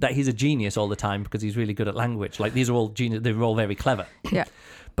told that he's a genius all the time because he's really good at language. Like, these are all genius. They're all very clever. Yeah.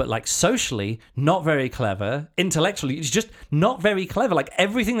 But, like, socially, not very clever. Intellectually, it's just not very clever. Like,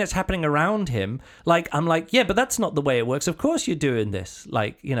 everything that's happening around him, like, I'm like, yeah, but that's not the way it works. Of course you're doing this.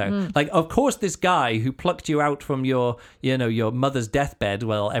 Like, you know, like, of course this guy who plucked you out from your, your mother's deathbed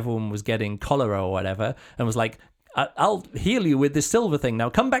while everyone was getting cholera or whatever, and was like, I'll heal you with this silver thing. Now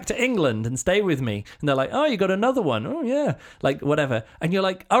come back to England and stay with me. And they're like, oh, you got another one. Oh, yeah. Like, whatever. And you're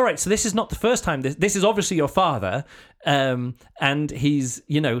like, all right, so this is not the first time. This is obviously your father. And he's,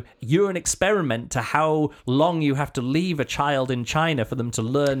 you're an experiment to how long you have to leave a child in China for them to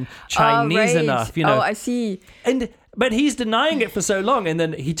learn Chinese enough. Oh, I see. But he's denying it for so long. And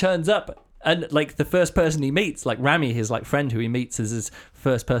then he turns up. And, like, the first person he meets, like, Rami, his, like, friend who he meets is his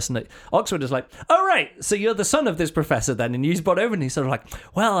first person at Oxford, is like, oh, right, so you're the son of this professor then, and he's brought over, and he's sort of like,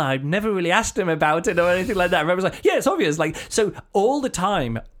 well, I've never really asked him about it or anything like that. And Rami's like, yeah, it's obvious. Like, so all the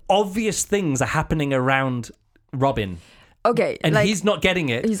time, obvious things are happening around Robin. Okay. And he's not getting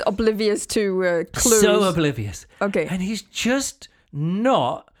it. He's oblivious to clues. So oblivious. Okay. And he's just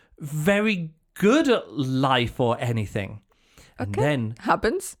not very good at life or anything. And then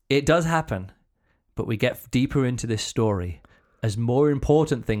happens. It does happen, but we get deeper into this story as more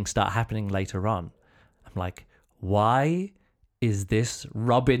important things start happening later on. I'm like, why is this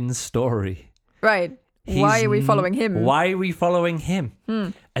Robin's story? Right. Why are we following him? Why are we following him?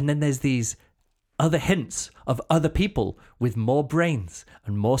 And then there's these other hints of other people with more brains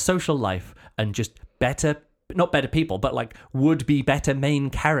and more social life and just better, not better people, but like would be better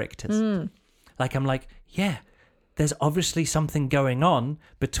main characters. Like, I'm like, yeah. There's obviously something going on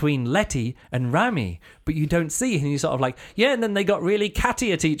between Letty and Rami, but you don't see. And you're sort of like, yeah, and then they got really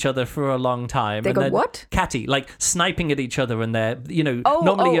catty at each other for a long time. They got what? Catty, like sniping at each other, and they're,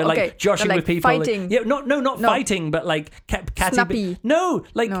 normally you're like joshing with people. Fighting. Not fighting, but like catty. Snappy.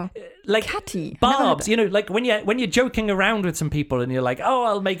 Like catty. Barbs, like when you're joking around with some people and you're like, oh,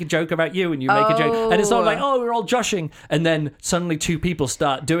 I'll make a joke about you, and you make a joke, and it's all like, oh, we're all joshing, and then suddenly 2 people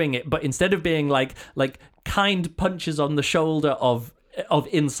start doing it, but instead of being like kind punches on the shoulder of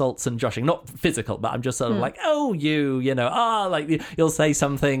insults and joshing, not physical, but I'm just sort of like, oh, like you'll say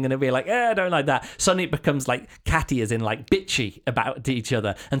something and it'll be like, I don't like that. Suddenly it becomes like catty, as in like bitchy about each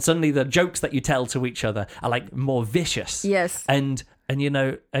other, and suddenly the jokes that you tell to each other are like more vicious. Yes. And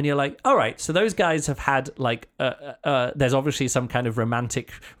you're like, all right, so those guys have had like, there's obviously some kind of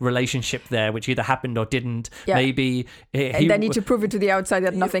romantic relationship there, which either happened or didn't. Yeah. Maybe. And they need to prove it to the outside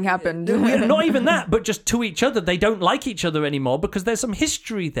that nothing happened. Not even that, but just to each other. They don't like each other anymore because there's some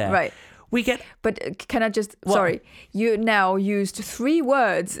history there. Right. We get... But can I just... What? Sorry. You now used 3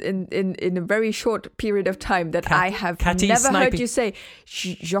 words in a very short period of time that I have never heard you say.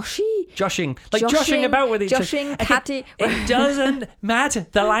 Joshing. Like joshing about with each other. Joshing, catty. It doesn't matter.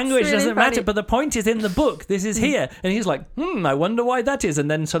 The language really doesn't matter. But the point is in the book. This is here. And he's like, I wonder why that is. And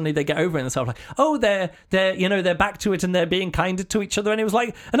then suddenly they get over it and stuff like, oh, they're back to it and they're being kinder to each other. And I was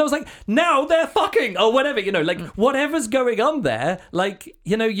like, now they're fucking or whatever, like whatever's going on there. Like,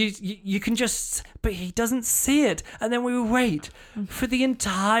 you can just, but he doesn't see it. And then we wait for the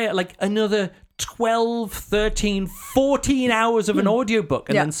entire, like another 12, 13, 14 hours of an audiobook.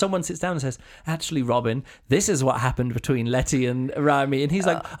 And then someone sits down and says, actually, Robin, this is what happened between Letty and Rami. And he's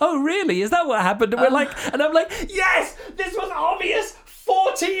like, oh, really? Is that what happened? And and I'm like, yes, this was obvious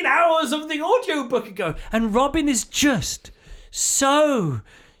 14 hours of the audiobook ago. And Robin is just so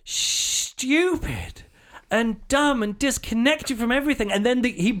stupid and dumb and disconnected from everything. And then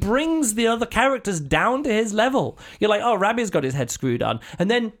he brings the other characters down to his level. You're like, oh, Rami's got his head screwed on. And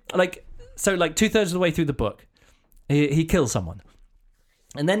then, so 2/3 of the way through the book, he kills someone.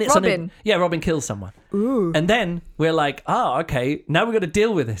 And then it's Robin. Robin kills someone. Ooh. And then we're like, oh, okay, now we've got to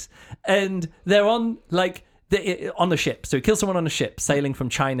deal with this. And they're on, on the ship. So he kills someone on a ship sailing from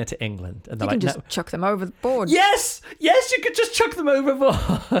China to England. And you can just chuck them overboard. Yes, you could just chuck them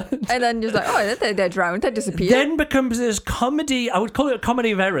overboard. And then just they're drowned, they disappear. Then becomes this comedy, I would call it a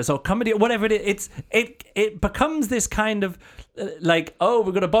comedy of errors or comedy, whatever it is. It becomes this kind of we've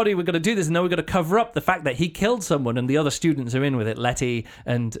got a body, we've got to do this, and now we've got to cover up the fact that he killed someone, and the other students are in with it. Letty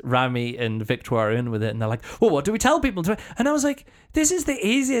and Rami and Victoire are in with it, and they're like, well, what do we tell people? And I was like, this is the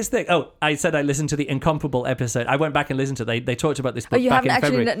easiest thing. Oh, I said I listened to the Incomparable episode. I went back and listened to it. They talked about this book back in February. You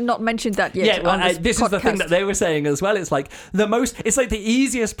haven't actually not mentioned that yet. Yeah, well, this is the thing that they were saying as well. It's like the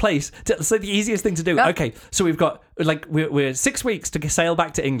easiest place, the easiest thing to do. Yep. Okay, so we've got, we're 6 weeks to sail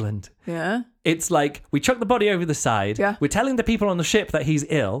back to England. Yeah. It's like, we chuck the body over the side. Yeah. We're telling the people on the ship that he's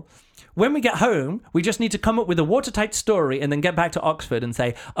ill. When we get home, we just need to come up with a watertight story and then get back to Oxford and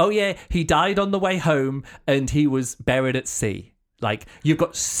say, oh yeah, he died on the way home and he was buried at sea. You've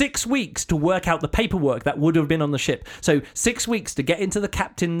got 6 weeks to work out the paperwork that would have been on the ship. So 6 weeks to get into the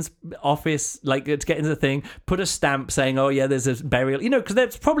captain's office, to get into the thing, put a stamp saying, oh yeah, there's a burial. because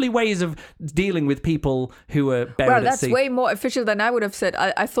there's probably ways of dealing with people who are buried at sea. Well, that's way more official than I would have said.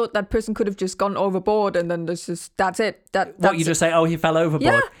 I thought that person could have just gone overboard and then that's it. What, you just say, oh, he fell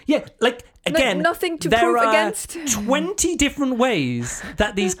overboard? Yeah, again, nothing to prove against. 20 different ways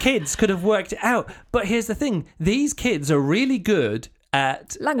that these kids could have worked it out. But here's the thing. These kids are really good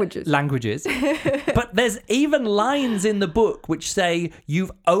at languages. But there's even lines in the book which say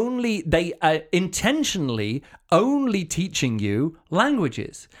they are intentionally only teaching you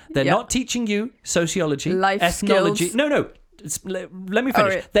languages. They're not teaching you sociology, life ethnology. Skills. No. Let me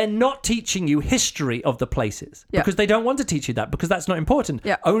finish. They're not teaching you history of the places because they don't want to teach you that because that's not important.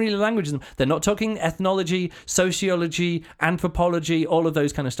 Only the languages. They're not talking ethnology, sociology, anthropology, all of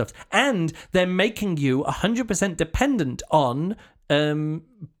those kind of stuff. And they're making you 100% dependent on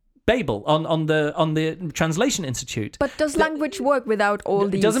Babel, on the Translation Institute. But does language work without all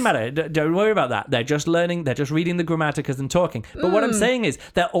these? It doesn't matter. Don't worry about that. They're just learning. They're just reading the grammaticas and talking. But what I'm saying is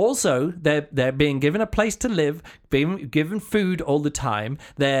they're being given a place to live, being given food all the time.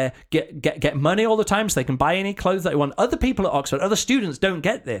 They get money all the time so they can buy any clothes that they want. Other people at Oxford, other students don't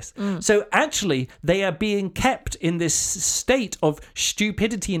get this. So actually, they are being kept in this state of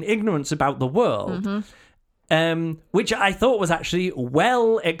stupidity and ignorance about the world. Mm-hmm. Which I thought was actually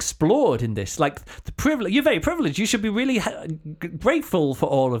well explored in this. The privilege, you're very privileged. You should be really grateful for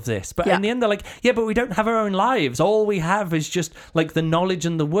all of this. But in the end, they're like, yeah, but we don't have our own lives. All we have is just the knowledge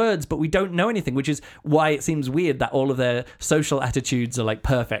and the words, but we don't know anything, which is why it seems weird that all of their social attitudes are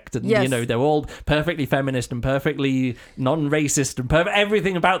perfect. And, they're all perfectly feminist and perfectly non-racist and perfect.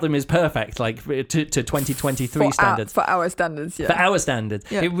 Everything about them is perfect, to 2023 standards. For our standards, yeah. For our standards.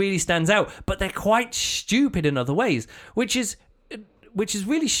 Yeah. It really stands out. But they're quite stupid in other ways, which is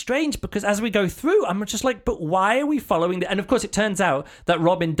really strange because as we go through, I'm just but why are we following and of course it turns out that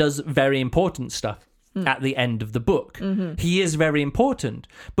Robin does very important stuff at the end of the book. Mm-hmm. He is very important,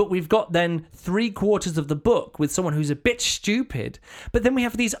 but we've got then 3/4 of the book with someone who's a bit stupid, but then we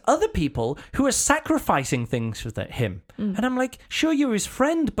have these other people who are sacrificing things for him. And I'm like, sure, you're his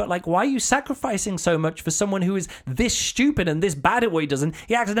friend, but like, why are you sacrificing so much for someone who is this stupid and this bad at what he does, and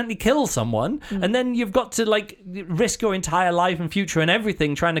he accidentally kills someone, and then you've got to like risk your entire life and future and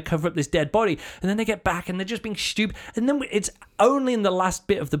everything trying to cover up this dead body, and then they get back and they're just being stupid. And then it's only in the last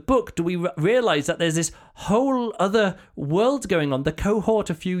bit of the book do we realize that there's this whole other world going on, the cohort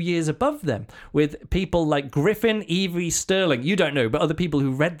a few years above them, with people like Griffin, Evie, Sterling. You don't know, but other people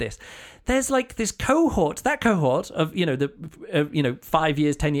who read this. There's like this cohort, that cohort of, 5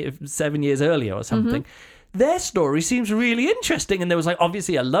 years, 10 years, 7 years earlier or something. Their story seems really interesting. And there was like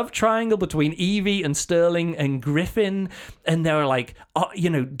obviously a love triangle between Evie and Sterling and Griffin. And they were like,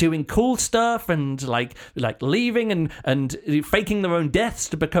 doing cool stuff and like leaving and faking their own deaths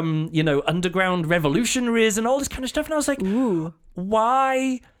to become, underground revolutionaries and all this kind of stuff. And I was like, ooh,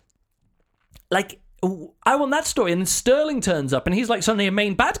 why? Like, I want that story. And then Sterling turns up and he's like suddenly a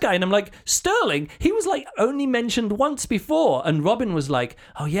main bad guy. And I'm like, Sterling? He was like only mentioned once before. And Robin was like,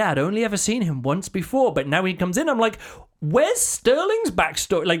 oh yeah, I'd only ever seen him once before. But now he comes in. I'm like, where's Sterling's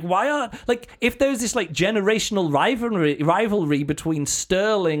backstory? Like, if there's this like generational rivalry between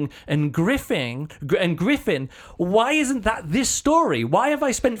Sterling and Griffin, why isn't that this story? Why have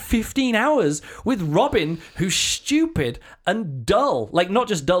I spent 15 hours with Robin, who's stupid and dull? Like, not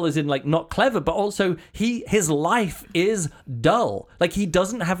just dull as in like not clever, but also his life is dull. Like, he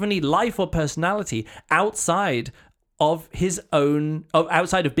doesn't have any life or personality outside of his own,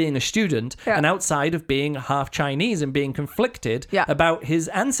 outside of being a student and outside of being half Chinese and being conflicted about his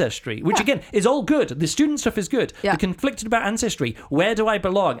ancestry, which again is all good. The student stuff is good. The conflicted about ancestry. Where do I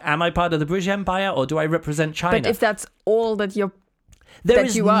belong? Am I part of the British Empire or do I represent China? But if that's all that you're, there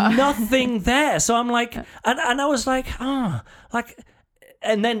is nothing there. So I'm like, and I was like,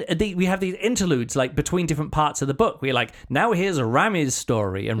 and then we have these interludes like between different parts of the book. We're like, now here's Rami's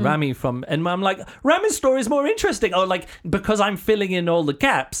story and Rami and I'm like, Rami's story is more interesting. Or like, because I'm filling in all the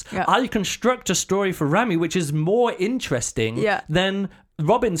gaps, I construct a story for Rami which is more interesting than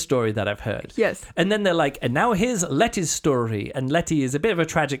Robin's story that I've heard. Yes. And then they're like, and now here's Letty's story. And Letty is a bit of a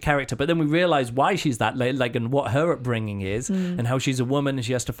tragic character, but then we realize why she's that, like, and what her upbringing is and how she's a woman and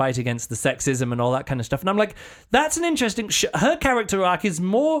she has to fight against the sexism and all that kind of stuff. And I'm like, that's an interesting, her character arc is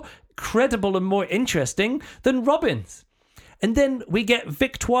more credible and more interesting than Robin's. And then we get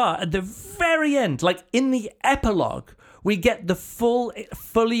Victoire at the very end, like in the epilogue, we get the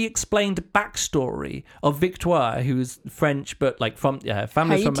fully explained backstory of Victoire, who's French, but like from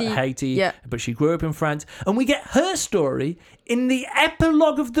family from Haiti, but she grew up in France. And we get her story in the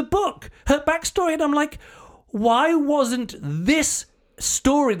epilogue of the book, her backstory. And I'm like, why wasn't this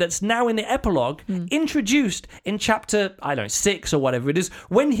story that's now in the epilogue introduced in chapter, 6 or whatever it is,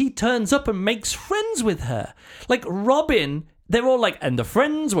 when he turns up and makes friends with her? Like Robin, they're all like, and the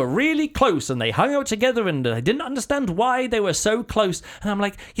friends were really close and they hung out together and I didn't understand why they were so close. And I'm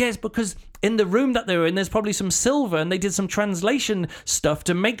like, yes, because in the room that they were in, there's probably some silver and they did some translation stuff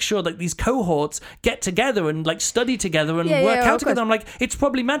to make sure that these cohorts get together and like study together and work out together. I'm like, it's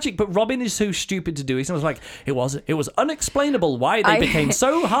probably magic, but Robin is so stupid to do it. So I was like, it was unexplainable why they became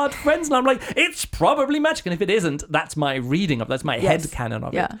so hard friends. And I'm like, it's probably magic. And if it isn't, that's my reading of, that's my head canon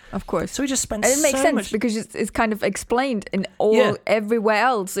of it. Yeah, of course. So we just spent and it makes sense much because it's kind of explained in everywhere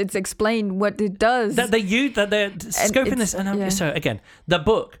else. It's explained what it does. That they're scoping this. And so again, the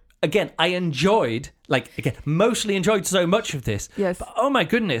book. Again, I mostly enjoyed so much of this. Yes. But, oh my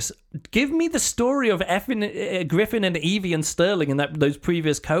goodness, give me the story of Griffin and Evie and Sterling and those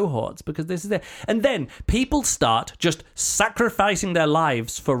previous cohorts, because this is it. And then people start just sacrificing their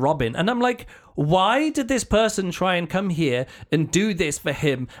lives for Robin. And I'm like, why did this person try and come here and do this for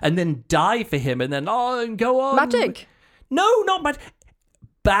him and then die for him and then, and go on? Magic. No, not magic.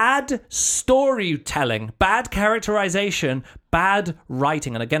 Bad storytelling, bad characterization, bad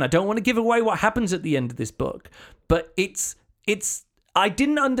writing. And again, I don't want to give away what happens at the end of this book, but it's I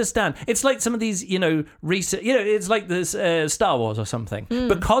didn't understand. It's like some of these, recent, it's like this Star Wars or something.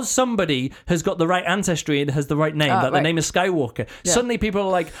 Because somebody has got the right ancestry and has the right name, the name is Skywalker. Yeah. Suddenly people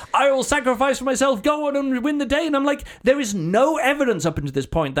are like, I will sacrifice for myself, go on and win the day. And I'm like, there is no evidence up until this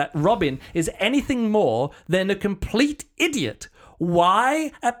point that Robin is anything more than a complete idiot.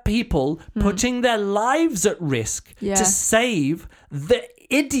 Why are people putting their lives at risk to save the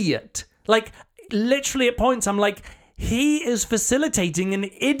idiot? Like, literally at points, I'm like, he is facilitating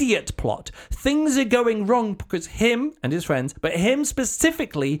an idiot plot. Things are going wrong because him and his friends, but him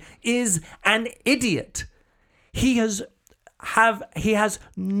specifically, is an idiot. He has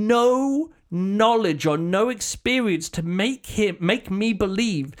no knowledge or no experience to make me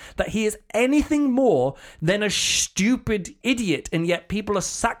believe that he is anything more than a stupid idiot, and yet people are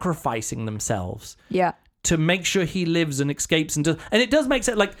sacrificing themselves. Yeah. to make sure he lives and escapes and does. And it does make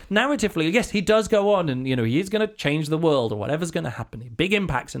sense, like, narratively, yes, he does go on and, he is going to change the world or whatever's going to happen. Big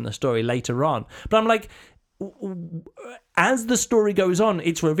impacts in the story later on. But I'm like, as the story goes on,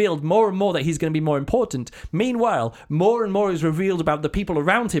 it's revealed more and more that he's going to be more important. Meanwhile, more and more is revealed about the people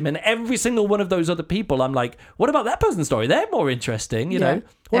around him, and every single one of those other people, I'm like, what about that person's story? They're more interesting, you know?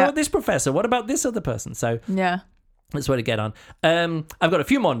 What about this professor? What about this other person? So that's where to get on. I've got a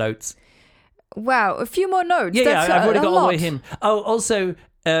few more notes. Wow, a few more notes. That's I've already got all the way in. Oh, also,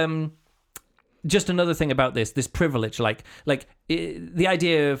 just another thing about this privilege, like the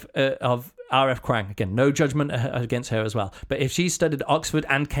idea of R.F. Kuang, again, no judgment against her as well, but if she studied Oxford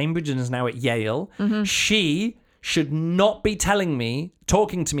and Cambridge and is now at Yale, she should not be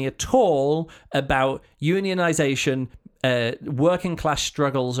talking to me at all about unionization, working class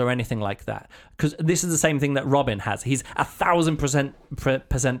struggles or anything like that, because this is the same thing that Robin has. He's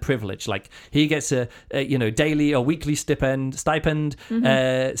 1,000% privileged. Like, he gets a daily or weekly stipend,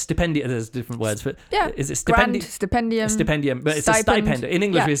 stipendium. There's different words, but is it stipend? Stipendium, but it's stipend. A stipend in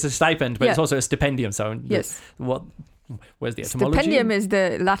English. It's a stipend, but it's also a stipendium. So where's the etymology? Stipendium is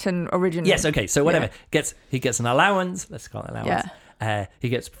the Latin origin. Yes. Okay. So whatever he gets an allowance. Let's call it allowance. Yeah. He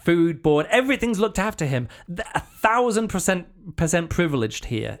gets food, board, everything's looked after him. 1,000% privileged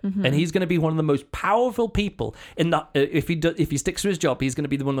here, and he's going to be one of the most powerful people in the. If he sticks to his job, he's going to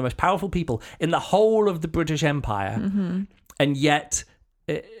be one of the most powerful people in the whole of the British Empire, and yet.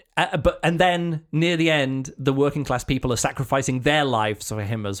 And then near the end, the working class people are sacrificing their lives for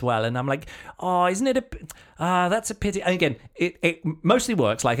him as well. And I'm like, oh, isn't it that's a pity. And again, it mostly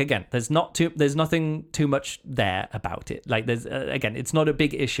works. Like, again, there's nothing too much there about it. Like, there's again, it's not a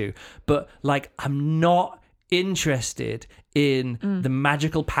big issue. But like, I'm not interested in the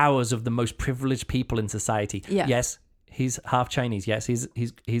magical powers of the most privileged people in society. Yeah. Yes, he's half Chinese. Yes, he's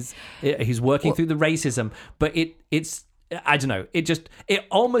working through the racism, but it's. I don't know. It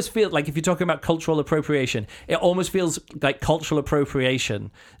almost feels like, if you're talking about cultural appropriation, it almost feels like cultural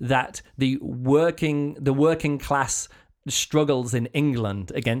appropriation that the working class struggles in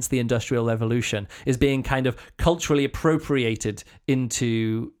England against the Industrial Revolution is being kind of culturally appropriated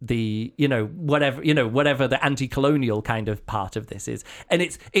into the, whatever the anti-colonial kind of part of this is. And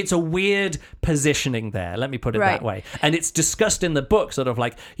it's a weird positioning there, let me put it that way. And it's discussed in the book, sort of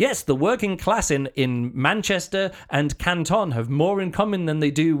like, yes, the working class in Manchester and Canton have more in common than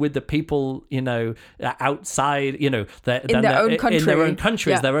they do with the people, outside, in their own countries,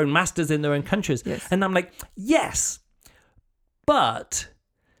 their own masters in their own countries. Yes. And I'm like, yes, but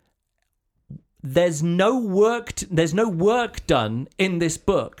there's no work done in this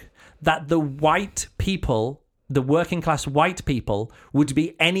book that the white people, the working class white people, would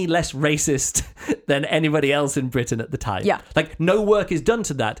be any less racist than anybody else in Britain at the time. Yeah. Like, no work is done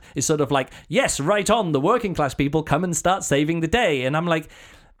to that. It's sort of like, yes, right on, the working class people come and start saving the day. And I'm like,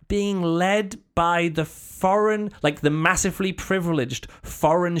 being led by the foreign, like the massively privileged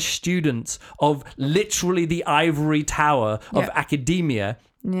foreign students of literally the ivory tower of academia,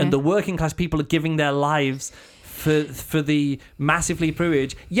 and the working class people are giving their lives for the massively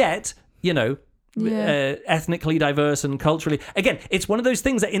privileged, yet, ethnically diverse and culturally. Again, it's one of those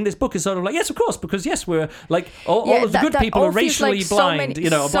things that in this book is sort of like, yes, of course, because yes, we're like all of the good people are racially blind,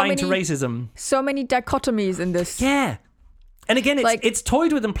 are blind to racism. So many dichotomies in this. Yeah. And again, it's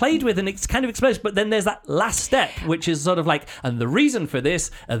toyed with and played with, and it's kind of exposed. But then there's that last step, which is sort of like, and the reason for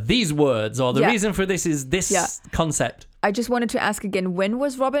this are these words, or the reason for this is this concept. I just wanted to ask again, when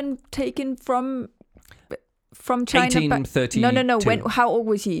was Robin taken from China? 1832. No. How old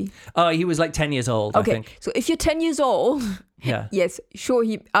was he? He was like 10 years old, okay. I think. So if you're 10 years old, yes, sure,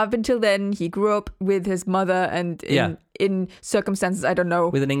 up until then, he grew up with his mother and in circumstances, I don't know.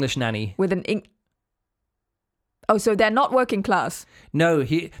 With an English nanny. Oh, so they're not working class? No,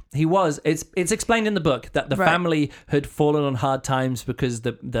 he was. It's explained in the book that the family had fallen on hard times because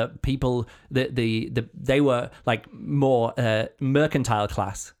the people they were like more mercantile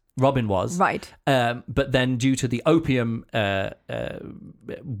class. Robin was. Right. But then due to the opium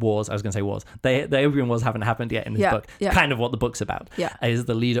wars, I was going to say wars, the opium wars haven't happened yet in this book. Yeah. Kind of what the book's about. Yeah. Is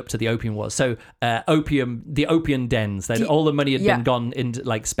the lead up to the opium wars. So the opium dens, all the money had been gone into,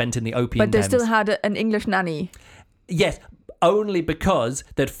 like, spent in the opium dens. But they still had an English nanny. Yes, only because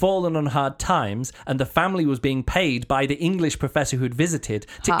they'd fallen on hard times and the family was being paid by the English professor who'd visited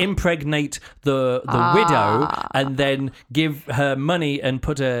to impregnate the widow and then give her money and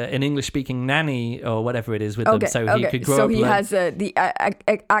put an English-speaking nanny or whatever it is with them, so he could grow up. So he has the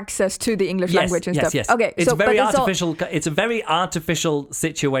access to the English language and stuff. Yes. Okay, it's very artificial. It's a very artificial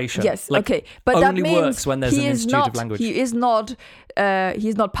situation. Yes. Like, okay, but only that means works when there's an institute of language. He is not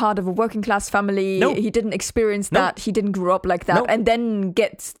he's not part of a working class family. No. He didn't experience that. He didn't grow up like that. No. And then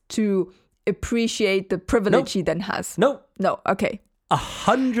gets to appreciate the privilege he then has. No. Okay.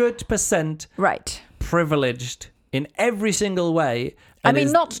 100% right. privileged in every single way. I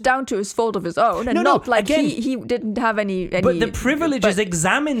mean, not down to his fault of his own, and not like again, he didn't have any. But the privilege is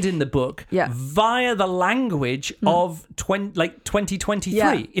examined in the book via the language of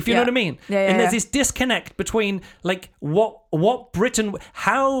 2023, if you know what I mean. And there's this disconnect between like what Britain,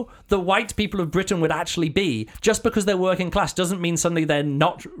 how the white people of Britain would actually be. Just because they're working class doesn't mean suddenly they're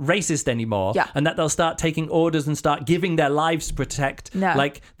not racist anymore, and that they'll start taking orders and start giving their lives to protect,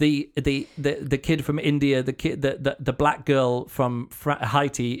 like the kid from India, the black girl from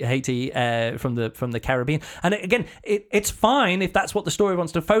Haiti, from the Caribbean. And again, it's fine if that's what the story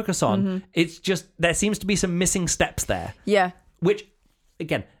wants to focus on. Mm-hmm. It's just there seems to be some missing steps there. Yeah. Which,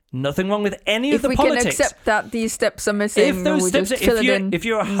 again, nothing wrong with any of the politics. If we can accept that these steps are missing, if those steps, if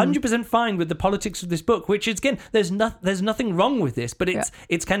you're 100% fine with the politics of this book, which is, again, there's nothing wrong with this, but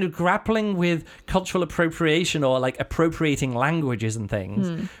it's kind of grappling with cultural appropriation or like appropriating languages and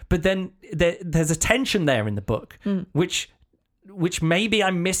things. But then there's a tension there in the book, which maybe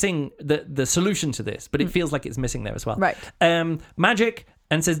I'm missing the solution to this, but it feels like it's missing there as well. Right. Magic,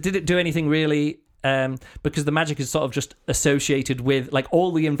 and says, did it do anything really? Because the magic is sort of just associated with like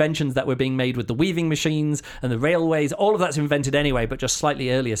all the inventions that were being made with the weaving machines and the railways. All of that's invented anyway, but just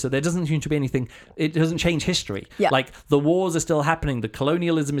slightly earlier. So there doesn't seem to be anything. It doesn't change history. Yeah. Like the wars are still happening. The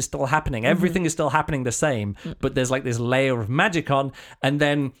colonialism is still happening. Everything is still happening the same. But there's like this layer of magic on. And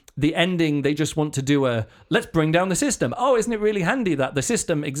then the ending, they just want to do let's bring down the system. Oh, isn't it really handy that the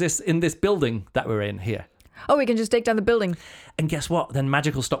system exists in this building that we're in here? Oh, we can just take down the building. And guess what? Then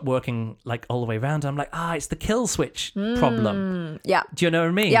magic will stop working like all the way around. I'm like, it's the kill switch problem. Yeah. Do you know what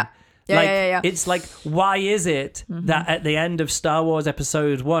I mean? Yeah. It's like, why is it that at the end of Star Wars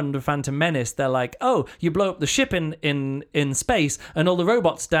Episode 1, The Phantom Menace, they're like, oh, you blow up the ship in space and all the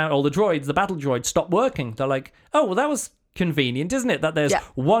robots down, all the droids, the battle droids stop working. They're like, oh, well, that was convenient, isn't it? That there's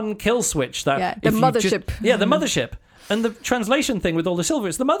one kill switch. That the mothership. The mothership. And the translation thing with all the silver,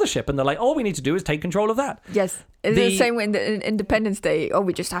 it's the mothership. And they're like, all we need to do is take control of that. Yes. It's the same way in Independence Day. Oh,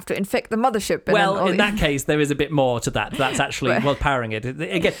 we just have to infect the mothership. And in that case, there is a bit more to that. That's actually powering it.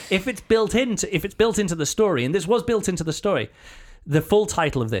 Again, if it's built into the story, and this was built into the story, the full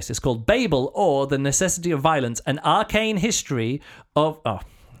title of this is called Babel, or The Necessity of Violence, an arcane history of...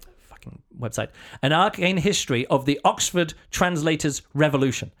 website. An arcane history of the Oxford Translators'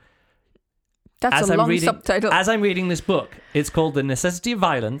 Revolution. That's a long subtitle. As I'm reading this book, it's called The Necessity of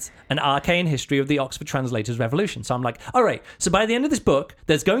Violence, an Arcane History of the Oxford Translators' Revolution. So I'm like, all right, so by the end of this book,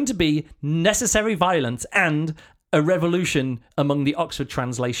 there's going to be necessary violence and a revolution among the Oxford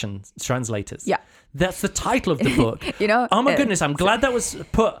translators. Yeah. That's the title of the book. Oh my goodness, I'm glad that was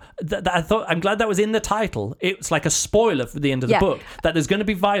put. I'm glad that was in the title. It's like a spoiler for the end of the book that there's going to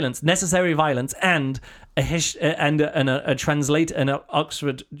be violence, necessary violence, and an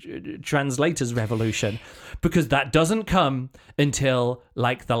Oxford translators revolution, because that doesn't come until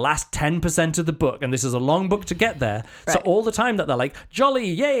like the last 10% of the book, and this is a long book to get there. Right. So all the time that they're like, jolly,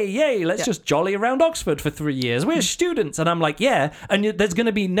 yay, let's just jolly around Oxford for 3 years. We're students, and I'm like, and there's going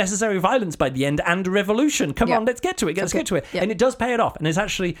to be necessary violence by the end and a revolution. Come on, let's get to it. Get to it. And it does pay it off, and it's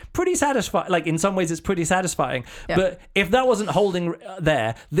actually pretty satisfying. Like in some ways, it's pretty satisfying. Yeah. But if that wasn't holding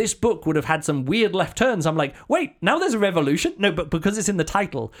there, this book would have had some weird left turns. I'm like, wait, now there's a revolution? No, but because it's in the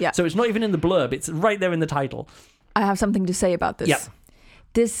title. Yeah. So it's not even in the blurb. It's right there in the title. I have something to say about this. Yeah.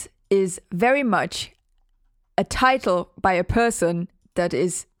 This is very much a title by a person that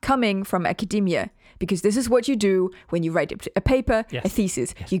is coming from academia. Because this is what you do when you write a paper, a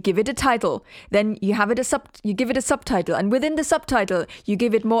thesis. Yes. You give it a title, then you have you give it a subtitle, and within the subtitle you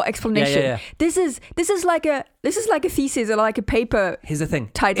give it more explanation. Yeah. This is like a thesis or like a paper. Here's the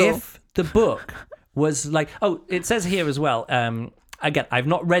thing: title. If the book was like, it says here as well. Again, I've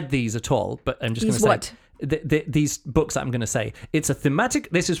not read these at all, but I'm just going to say. What? These books that I'm going to say, it's a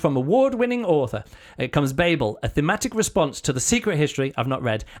thematic. This is from award-winning author. It comes Babel, a thematic response to The Secret History, I've not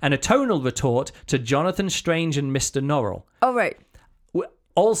read, and a tonal retort to Jonathan Strange and Mr. Norrell. Oh, right.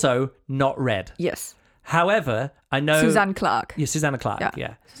 Also not read. Yes. However, I know Susanna Clarke. Yeah, Susanna Clarke.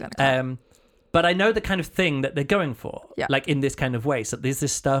 Yeah. Susanna Clarke. But I know the kind of thing that they're going for, like in this kind of way. So there's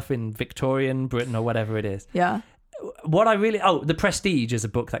this stuff in Victorian Britain or whatever it is. Yeah. what I really... Oh, The Prestige is a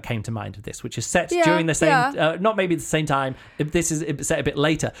book that came to mind of this, which is set during the same... not maybe the same time. This is set a bit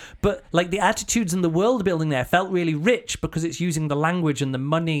later. But like the attitudes and the world building there felt really rich because it's using the language and the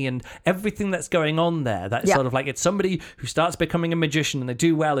money and everything that's going on there. That's sort of like, it's somebody who starts becoming a magician and they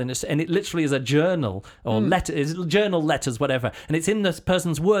do well, and it literally is a journal or journal letters, whatever. And it's in this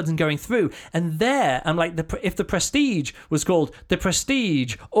person's words and going through. And there, I'm like, if The Prestige was called The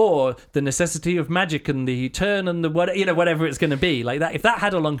Prestige or The Necessity of Magic and the Turn and the whatever it's going to be, like that, if that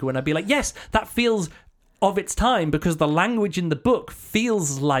had a longer one, I'd be like, yes, that feels of its time because the language in the book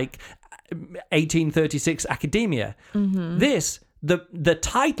feels like 1836 academia. This, the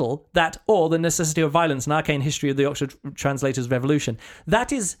title, that, or The Necessity of Violence, an Arcane History of the Oxford Translators' Revolution,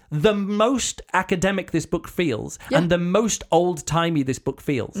 that is the most academic this book feels and the most old-timey this book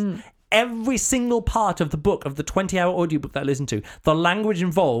feels. Every single part of the book, of the 20-hour audiobook that I listened to, the language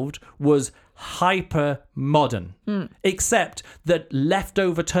involved was hyper modern, except that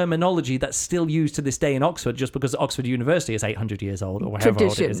leftover terminology that's still used to this day in Oxford, just because Oxford University is 800 years old or whatever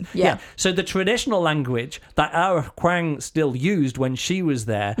old it is. Yeah. So the traditional language that our Kuang still used when she was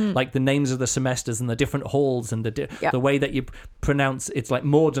there, like the names of the semesters and the different halls and the way that you pronounce, it's like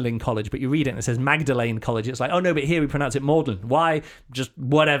Magdalene College, but you read it and it says Magdalene College. It's like, oh no, but here we pronounce it Magdalene. Why? Just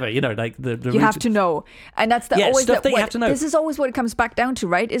whatever, like the you have to know, and that's always stuff that you have to know. This is always what it comes back down to,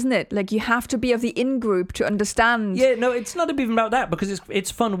 right? Isn't it? Like you have to be of the in-group to understand. Yeah, no, it's not even about that because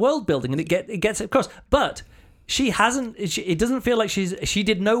it's fun world building and it gets across. But she hasn't. It doesn't feel like she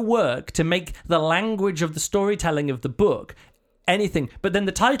did no work to make the language of the storytelling of the book anything. But then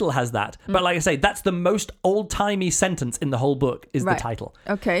the title has that. But like I say, that's the most old-timey sentence in the whole book is the title.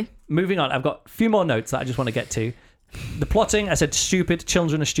 Okay. Moving on, I've got a few more notes that I just want to get to. The plotting, I said stupid,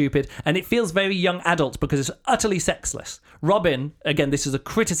 children are stupid, and it feels very young adult because it's utterly sexless. Robin, again, this is a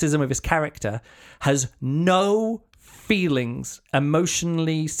criticism of his character, has no feelings,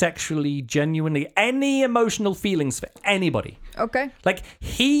 emotionally, sexually, genuinely, any emotional feelings for anybody. Okay. Like,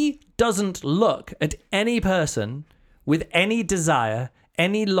 he doesn't look at any person with any desire,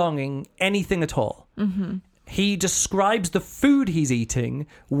 any longing, anything at all. He describes the food he's eating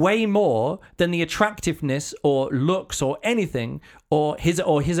way more than the attractiveness or looks or anything or his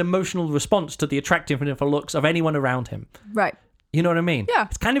emotional response to the attractiveness or looks of anyone around him. Right. You know what I mean? Yeah.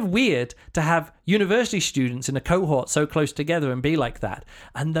 It's kind of weird to have university students in a cohort so close together and be like that,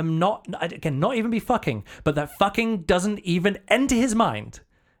 and them not even be fucking, but that fucking doesn't even enter his mind.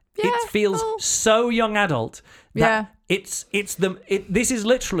 Yeah, it feels so young adult that this is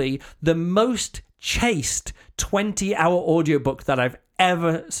literally the most chaste 20-hour audiobook that I've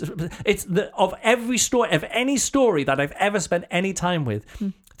ever... of any story that I've ever spent any time with,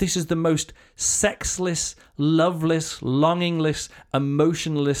 this is the most sexless, loveless, longingless,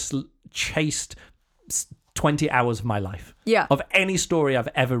 emotionless, chaste 20 hours of my life. Yeah. Of any story I've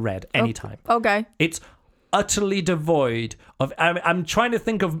ever read anytime. Okay. It's utterly devoid of... I'm trying to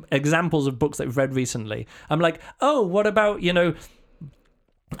think of examples of books that we've read recently. I'm like, oh, what about,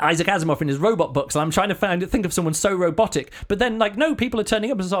 Isaac Asimov in his robot books, and I'm trying to think of someone so robotic, but then no, people are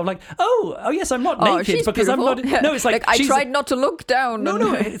turning up and sort of like, oh yes, I'm not naked because beautiful. I'm not. No, it's like I tried not to look down.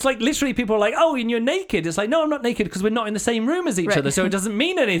 No, it's like literally people are like, oh, and you're naked. It's like, no, I'm not naked because we're not in the same room as each other, so it doesn't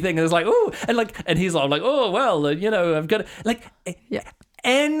mean anything. And it's like, oh, and he's all like, oh well, I've got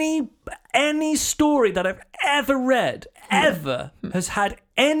any story that I've ever read has had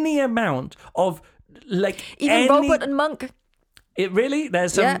any amount of even Robot and Monk. It really,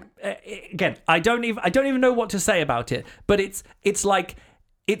 there's some again, I don't even know what to say about it, but it's like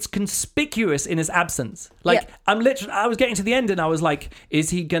it's conspicuous in his absence. I was getting to the end and I was like, is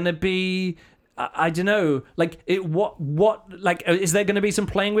he gonna be I don't know, is there going to be some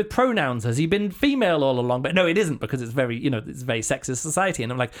playing with pronouns? Has he been female all along? But no, it isn't, because it's very, it's very sexist society.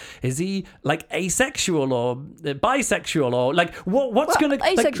 And I'm like, is he asexual or bisexual or what's going to...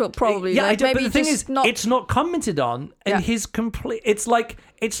 Asexual, probably. Yeah, but the thing is, it's not commented on in his complete... It's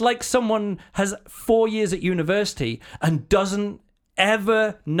like someone has 4 years at university and doesn't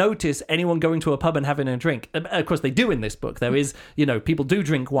ever notice anyone going to a pub and having a drink. Of course they do in this book. There is, people do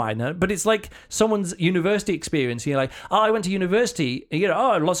drink wine, but it's like someone's university experience. You're like, oh, I went to university,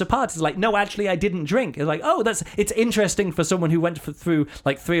 lots of parties. Like, no, actually I didn't drink. It's like, oh, it's interesting for someone who went through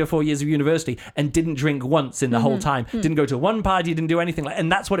 3 or 4 years of university and didn't drink once in the whole time. Didn't go to one party, didn't do anything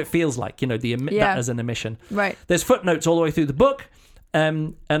and that's what it feels like, that as an omission. Right. There's footnotes all the way through the book.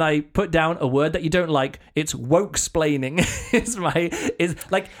 And I put down a word that you don't like. It's woke-splaining.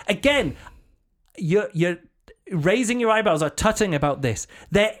 Again, you're raising your eyebrows or tutting about this.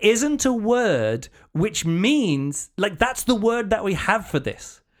 There isn't a word which means, that's the word that we have for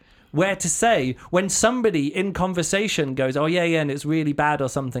this. where to say when somebody in conversation goes, oh, yeah, and it's really bad or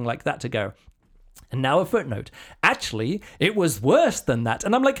something like that, to go, and now a footnote. Actually, it was worse than that.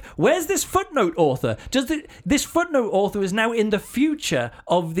 And I'm like, where's this footnote author? This footnote author is now in the future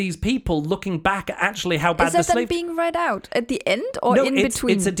of these people looking back at actually how bad the slave... Is that then being read out at the end or no, in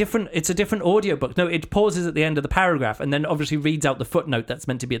between? It's a different audiobook. No, it pauses at the end of the paragraph and then obviously reads out the footnote that's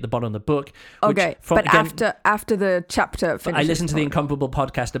meant to be at the bottom of the book. Okay, but again, after the chapter finishes. I listened to the Incomparable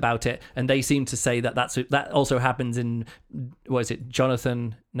podcast about it, and they seem to say that also happens in,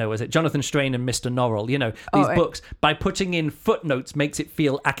 Jonathan Strain and Mr. Norrell, these books, by putting in footnotes makes it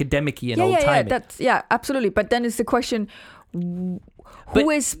feel academic-y and old-timey. Absolutely. But then it's the question, who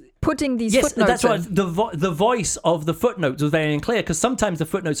is putting these footnotes that's what the voice of the footnotes was very unclear, because sometimes the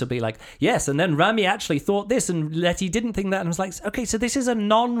footnotes will be like, yes, and then Rami actually thought this and Letty didn't think that, and I was like, okay, so this is a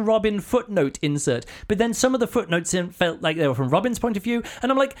non-Robin footnote insert. But then some of the footnotes felt like they were from Robin's point of view,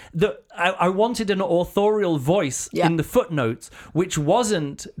 and I'm like, I wanted an authorial voice in the footnotes, which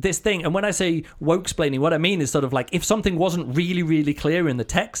wasn't this thing. And when I say woke-splaining, what I mean is sort of like, if something wasn't really, really clear in the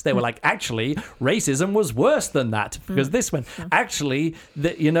text, they were like, actually, racism was worse than that, because this one, actually,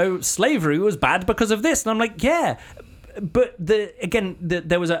 slavery was bad because of this. And I'm like, yeah, but there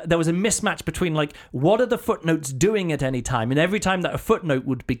was a mismatch between like, what are the footnotes doing at any time, and every time that a footnote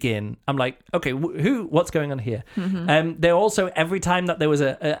would begin, I'm like, okay, what's going on here? There also, every time that there was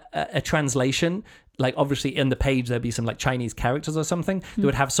a translation, like obviously in the page there'd be some like Chinese characters or something, they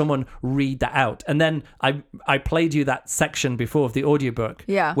would have someone read that out. And then I played you that section before of the audiobook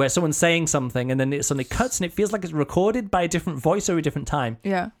where someone's saying something and then it suddenly cuts and it feels like it's recorded by a different voice or a different time.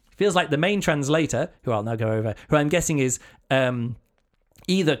 Feels like the main translator, who I'll now go over, who I'm guessing is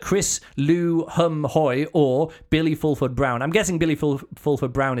either Chris Lu Hum Hoi or Billy Fulford Brown. I'm guessing Billy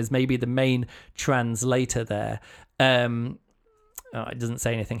Fulford Brown is maybe the main translator there. It doesn't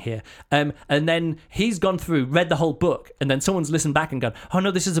say anything here. And then he's gone through, read the whole book, and then someone's listened back and gone, oh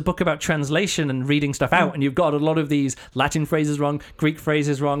no, this is a book about translation and reading stuff out, and you've got a lot of these Latin phrases wrong, Greek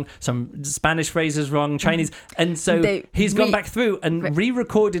phrases wrong, some Spanish phrases wrong, Chinese, and so he's gone back through and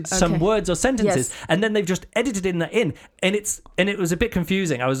re-recorded some words or sentences, and then they've just edited in, and it was a bit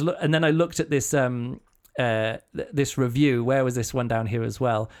confusing. And then I looked at this this review. Where was this one down here as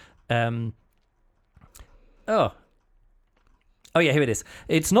well? Oh, yeah, here it is.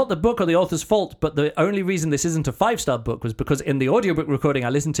 It's not the book or the author's fault, but the only reason this isn't a 5-star book was because in the audiobook recording I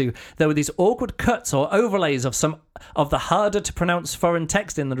listened to, there were these awkward cuts or overlays of some of the harder-to-pronounce foreign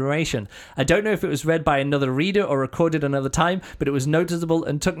text in the narration. I don't know if it was read by another reader or recorded another time, but it was noticeable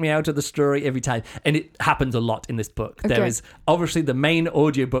and took me out of the story every time. And it happens a lot in this book. Okay. There is, obviously, the main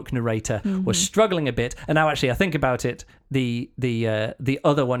audiobook narrator was struggling a bit, and now actually I think about it, the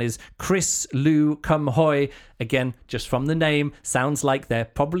other one is Chris Lu Kum Hoi. Again, just from the name, sounds like they're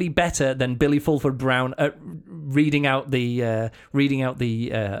probably better than Billy Fulford Brown at reading out the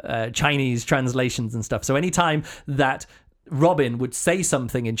Chinese translations and stuff. So anytime that Robin would say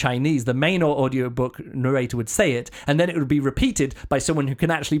something in Chinese, the main audiobook narrator would say it, and then it would be repeated by someone who can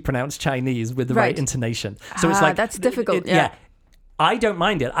actually pronounce Chinese with the right intonation. So it's like, that's difficult. Yeah. I don't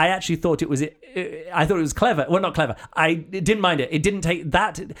mind it. I actually thought it was clever. Well, not clever. I didn't mind it. It didn't take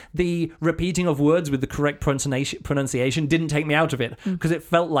that. The repeating of words with the correct pronunciation didn't take me out of it, because it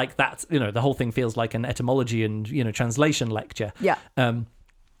felt like that. The whole thing feels like an etymology and translation lecture. Yeah.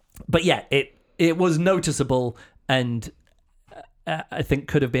 But yeah, it was noticeable, and I think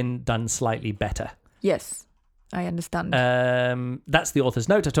could have been done slightly better. Yes. I understand. That's the author's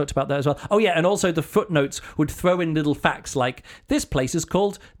note. I talked about that as well. Oh yeah, and also the footnotes would throw in little facts like, this place is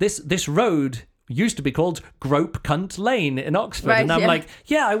called, this road used to be called Grope Cunt Lane in Oxford. Right, and I'm like,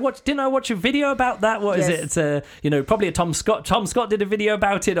 didn't I watch a video about that? What is it? It's probably a Tom Scott. Tom Scott did a video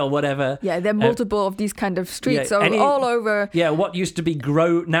about it or whatever. Yeah, there are multiple of these kind of streets all over. Yeah, what used to be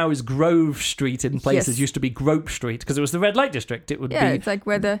now is Grove Street in places, used to be Grope Street, because it was the red light district. It would be. Yeah, it's like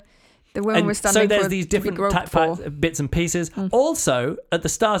where the women were standing. So there's these different bits and pieces. Also, at the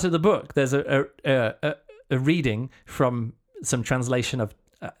start of the book, there's a reading from some translation of,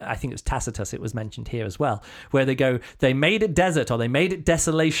 I think it was Tacitus, it was mentioned here as well, where they go, they made it desert or they made it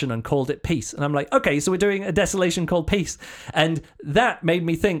desolation and called it peace. And I'm like, okay, so we're doing a desolation called peace. And that made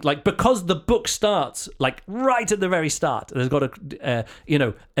me think, like, because the book starts, like, right at the very start, there's got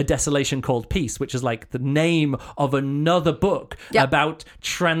a desolation called peace, which is like the name of another book about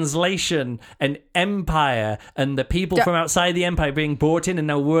translation and empire and the people from outside the empire being brought in and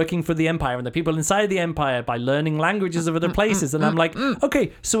now working for the empire, and the people inside the empire by learning languages of other places. And I'm like, okay,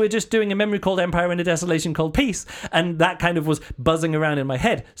 so we're just doing a memory called Empire and a desolation called Peace. And that kind of was buzzing around in my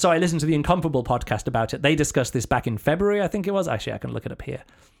head. So I listened to the Incomparable podcast about it. They discussed this back in February, I think it was. Actually, I can look it up here.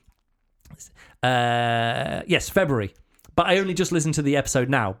 Yes, February. But I only just listened to the episode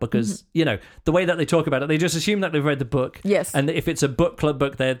now because, you know, the way that they talk about it, they just assume that they've read the book. Yes. And if it's a book club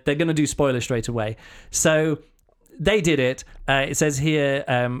book, they're going to do spoilers straight away. So they did it. It says here,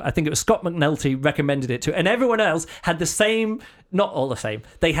 I think it was Scott McNulty recommended it to, and everyone else had the same, not all the same.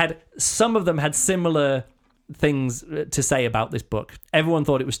 Some of them had similar things to say about this book. Everyone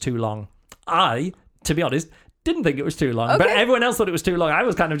thought it was too long. I, to be honest, didn't think it was too long, but everyone else thought it was too long. I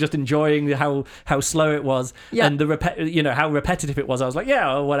was kind of just enjoying how slow it was and the how repetitive it was. I was like,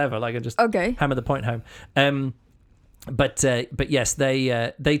 yeah, or whatever. Like I just hammer the point home. But yes,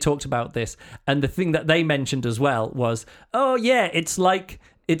 they talked about this, and the thing that they mentioned as well was, oh yeah, it's like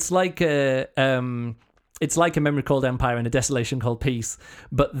a memory called Empire and a desolation called Peace,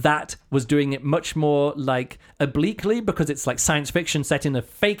 but that was doing it much more like obliquely because it's like science fiction set in a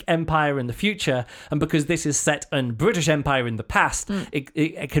fake empire in the future, and because this is set in British Empire in the past, it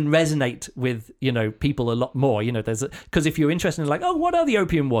can resonate with, you know, people a lot more. You know, because if you're interested in like, oh, what are the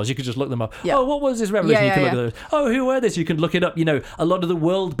Opium Wars? You could just look them up. Yeah. Oh, what was this revolution? You can look at those. Oh, who were this? You can look it up. You know, a lot of the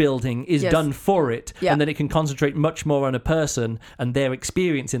world building is done for it, and then it can concentrate much more on a person and their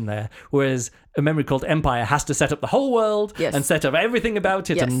experience in there, whereas a memory called Empire has to set up the whole world and set up everything about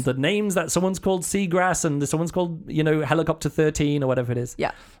it and the names that someone's called Seagrass and someone's called, you know, Helicopter 13 or whatever it is.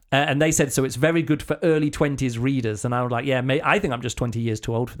 Yeah. And they said, so it's very good for early 20s readers. And I was like, yeah, I think I'm just 20 years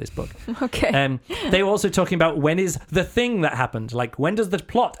too old for this book. Okay. They were also talking about when is the thing that happened? Like, when does the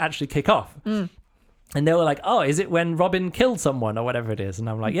plot actually kick off? And they were like, oh, is it when Robin killed someone or whatever it is? And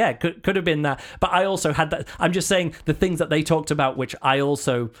I'm like, yeah, could have been that. But I also had that. I'm just saying the things that they talked about, which I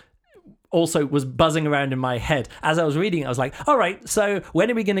also was buzzing around in my head. As I was reading it, I was like, all right, so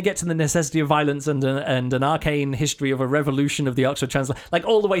when are we going to get to the necessity of violence and an arcane history of a revolution of the Oxford Translation? Like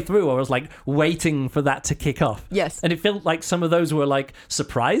all the way through, I was like waiting for that to kick off. Yes. And it felt like some of those were like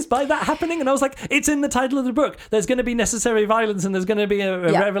surprised by that happening. And I was like, it's in the title of the book. There's going to be necessary violence and there's going to be a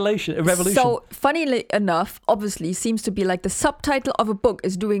revolution. So funnily enough, obviously seems to be like the subtitle of a book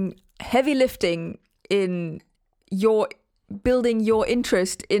is doing heavy lifting in building your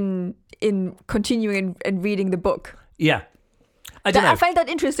interest in continuing and reading the book. Yeah. I don't know. I find that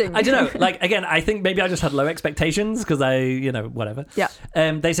interesting. I don't know. Like, again, I think maybe I just had low expectations because whatever. Yeah.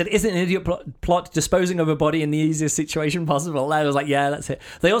 They said, isn't an idiot plot disposing of a body in the easiest situation possible? I was like, yeah, that's it.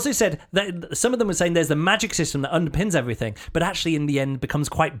 They also said that some of them were saying there's a magic system that underpins everything, but actually in the end becomes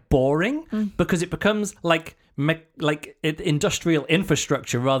quite boring because it becomes like industrial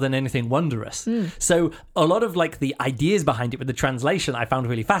infrastructure rather than anything wondrous. So a lot of like the ideas behind it with the translation I found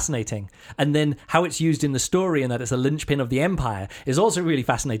really fascinating, and then how it's used in the story and that it's a linchpin of the empire is also really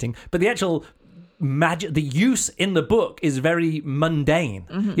fascinating. But the actual magic, the use in the book is very mundane.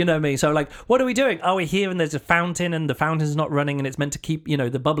 You know what I mean? So like, what are we doing? Oh, we're here and there's a fountain and the fountain's not running and it's meant to keep, you know,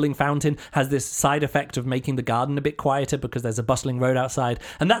 the bubbling fountain has this side effect of making the garden a bit quieter because there's a bustling road outside,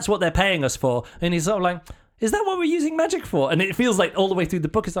 and that's what they're paying us for. And he's sort of like, is that what we're using magic for? And it feels like all the way through the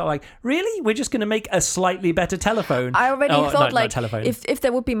book, it's not like, really? We're just going to make a slightly better telephone. I already thought like, if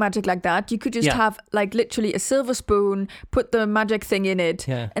there would be magic like that, you could just have like literally a silver spoon, put the magic thing in it,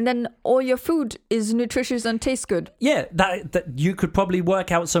 and then all your food is nutritious and tastes good. Yeah, that you could probably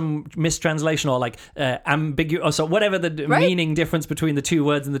work out some mistranslation or like ambiguous, or so whatever the meaning difference between the two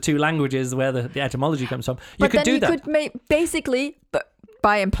words and the two languages, where the etymology comes from. You could do that. But then you could make, basically,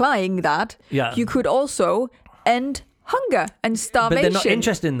 by implying that, you could also end hunger and starvation. But they're not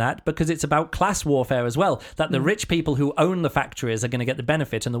interested in that because it's about class warfare as well. That the rich people who own the factories are going to get the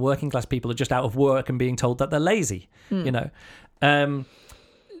benefit and the working class people are just out of work and being told that they're lazy, you know.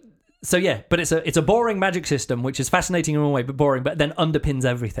 So yeah, but it's a boring magic system, which is fascinating in one way, but boring, but then underpins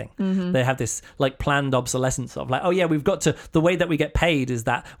everything. They have this like planned obsolescence of like, oh yeah, we've got to, the way that we get paid is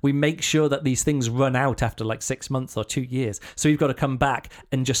that we make sure that these things run out after like 6 months or 2 years. So we've got to come back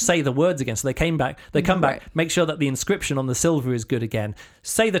and just say the words again. So they come back, make sure that the inscription on the silver is good again,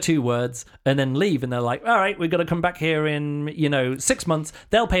 say the 2 words and then leave. And they're like, all right, we've got to come back here in, 6 months.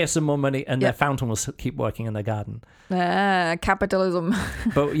 They'll pay us some more money and their fountain will keep working in their garden. Capitalism.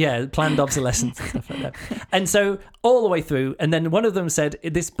 But yeah, planned obsolescence and stuff like that. And so all the way through, and then one of them said,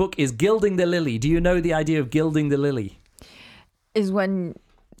 this book is gilding the lily. Do you know the idea of gilding the lily? Is when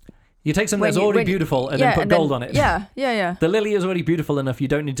you take something that's already beautiful and then put gold on it. Yeah. The lily is already beautiful enough, you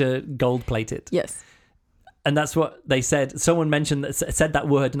don't need to gold plate it. Yes. And that's what they said. Someone said that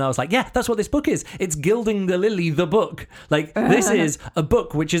word, and I was like, yeah, that's what this book is. It's Gilding the Lily, the book. Like, this is a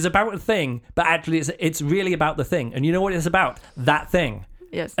book which is about a thing, but actually it's really about the thing. And you know what it's about? That thing.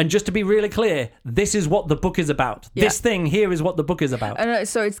 Yes. And just to be really clear, this is what the book is about. Yeah. This thing here is what the book is about.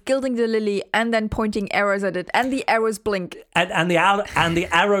 So it's gilding the lily and then pointing arrows at it, and the arrows blink. And the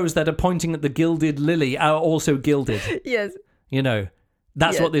arrows that are pointing at the gilded lily are also gilded. Yes. You know,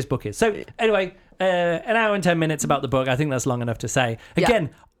 that's what this book is. So anyway, an hour and 10 minutes about the book. I think that's long enough to say. Again,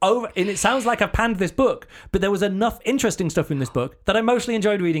 and it sounds like I've panned this book, but there was enough interesting stuff in this book that I mostly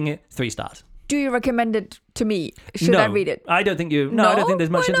enjoyed reading it. 3 stars. Do you recommend it to me? Should I read it? I don't think you... No, I don't think there's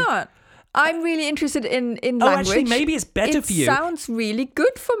much... Why not? I'm really interested in language. Actually, maybe it's better for you. It sounds really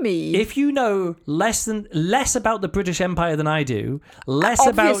good for me. If you know less about the British Empire than I do, less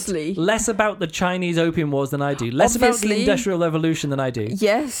about the Chinese Opium Wars than I do, less about the Industrial Revolution than I do,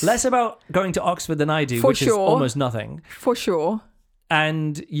 yes, less about going to Oxford than I do, which is almost nothing. For sure.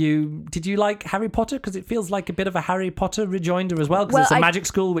 And did you like Harry Potter? Because it feels like a bit of a Harry Potter rejoinder as well. Because it's a magic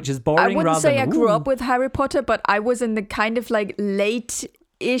school, which is boring. I wouldn't say I grew up with Harry Potter, but I was in the kind of like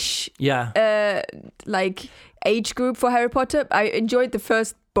late-ish, like age group for Harry Potter. I enjoyed the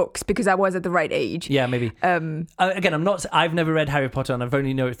first books because I was at the right age. Yeah, maybe. Again, I've never read Harry Potter and I've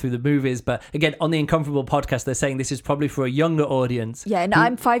only known it through the movies. But again, on the Uncomfortable podcast, they're saying this is probably for a younger audience. Yeah, and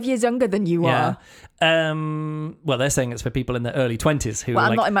I'm 5 years younger than you are. Well, they're saying it's for people in their early 20s who are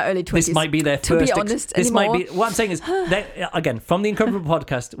I'm not in my early 20s. This might be their first... To be honest, what I'm saying is, again, from the Uncomfortable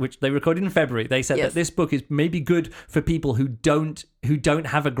podcast, which they recorded in February, they said that this book is maybe good for people who don't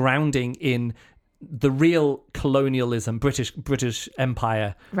have a grounding in the real colonialism, British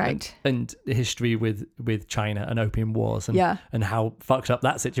Empire, right, and history with China and Opium Wars, and how fucked up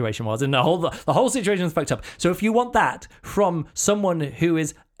that situation was, and the whole situation was fucked up. So if you want that from someone who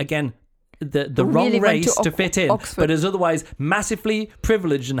is, again, the wrong race to fit in, Oxford, but is otherwise massively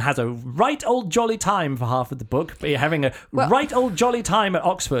privileged and has a right old jolly time for half of the book, but you're having a right old jolly time at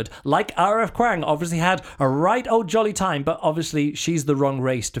Oxford, like R.F. Kuang obviously had a right old jolly time, but obviously she's the wrong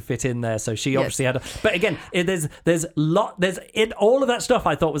race to fit in there, so she obviously had but again, there's all of that stuff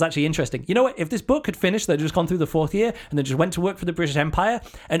I thought was actually interesting. You know what, if this book had finished, they'd just gone through the 4th year and then just went to work for the British Empire,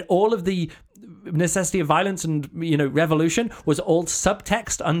 and all of the necessity of violence and revolution was all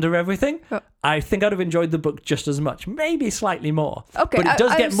subtext under everything, I think I'd have enjoyed the book just as much, maybe slightly more. Okay, but it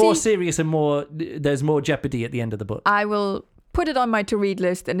does get more serious and there's more jeopardy at the end of the book. I will put it on my to-read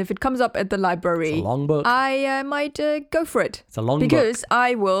list, and if it comes up at the library, it's a long book, I might go for it. It's a long book. Because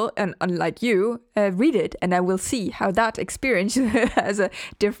I will, and unlike you, read it, and I will see how that experience has a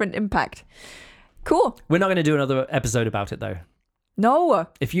different impact. Cool. We're not going to do another episode about it, though. No.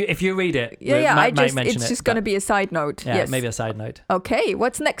 If you read it, it's just going to be a side note. Yeah, yes. Maybe a side note. Okay,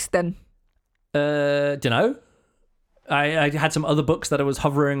 what's next then? Don't know. I had some other books that I was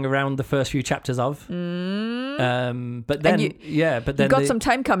hovering around the first few chapters of. But then you've got some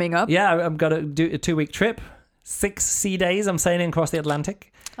time coming up. Yeah, I've got to do a 2-week trip, 6 sea days. I'm sailing across the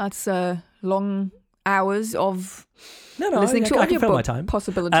Atlantic. That's long hours of listening to audiobook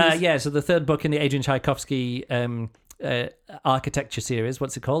possibilities. So the 3rd book in the Adrian Tchaikovsky architecture series.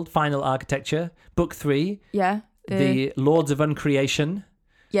 What's it called? Final Architecture, Book 3. Yeah. The Lords of Uncreation.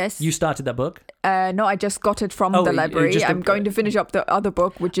 Yes. You started that book? No, I just got it from the library. I'm going to finish up the other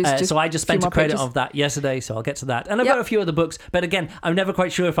book, which is just so I just spent a credit of that yesterday, so I'll get to that. And I've got a few other books, but again, I'm never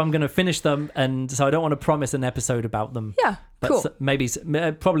quite sure if I'm going to finish them, and so I don't want to promise an episode about them. Yeah, but cool.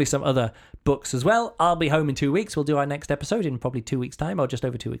 Probably some other books as well. I'll be home in 2 weeks. We'll do our next episode in probably 2 weeks' time, or just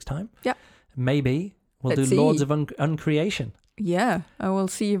over 2 weeks' time. Yeah. Maybe we'll do Lords of Uncreation. Yeah, I will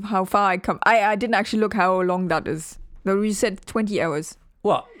see how far I come. I didn't actually look how long that is. Though you said 20 hours.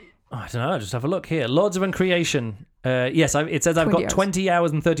 What? I don't know. Just have a look here. Lords of Uncreation. Yes, it says I've got 20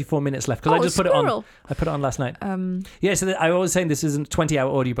 hours and 34 minutes left because I just put it on. I put it on last night. So I was saying this isn't a 20-hour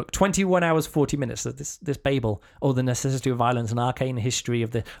audiobook. 21 hours, 40 minutes. So this Babel, or the necessity of violence and arcane history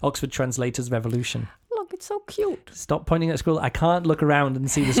of the Oxford Translators Revolution. Look, it's so cute. Stop pointing at squirrel. I can't look around and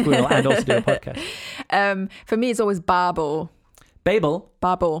see the squirrel and also do a podcast. For me, it's always Babel. Babel?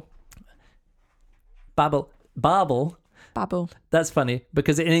 Babel. Babel. That's funny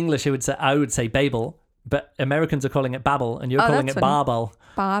because in English I would say Babel, but Americans are calling it Babel, and you're calling it Babel.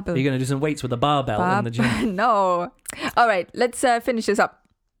 Babel. You're going to do some weights with a barbell in the gym. No. All right, let's finish this up.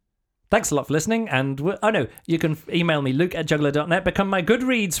 Thanks a lot for listening, and you can email me, luke@juggler.net, become my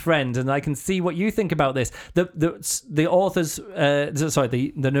Goodreads friend, and I can see what you think about this. The author's,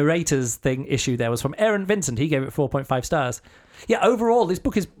 the narrator's issue there was from Aaron Vincent. He gave it 4.5 stars. Yeah, overall, this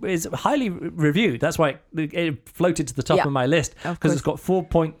book is highly reviewed. That's why it floated to the top of my list, because it's got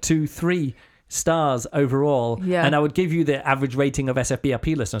 4.23 stars overall. Yeah. And I would give you the average rating of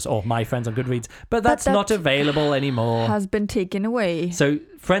SFBRP listeners or my friends on Goodreads. But that's not available anymore. Has been taken away. So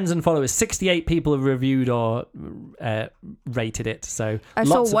friends and followers, 68 people have reviewed or rated it. So I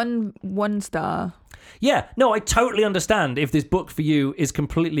saw one star. Yeah, no, I totally understand if this book for you is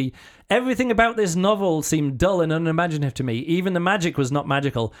completely... Everything about this novel seemed dull and unimaginative to me. Even the magic was not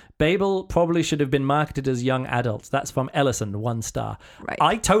magical. Babel probably should have been marketed as young adults. That's from Ellison, 1 star. Right.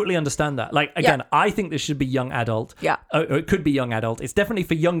 I totally understand that. Like, again, I think this should be young adult. Yeah. Or it could be young adult. It's definitely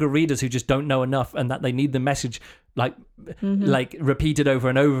for younger readers who just don't know enough and that they need the message like repeated over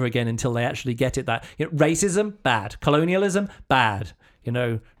and over again until they actually get it. That racism, bad. Colonialism, bad.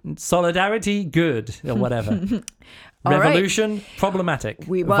 Solidarity, good, or whatever. Revolution, problematic.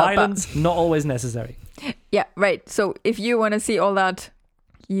 Violence, not always necessary. Yeah, right. So if you want to see all that,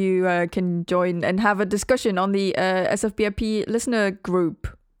 you can join and have a discussion on the SFBRP listener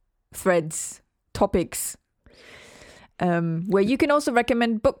group threads, topics, where you can also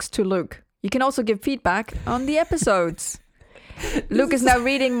recommend books to Luke. You can also give feedback on the episodes. Luke is now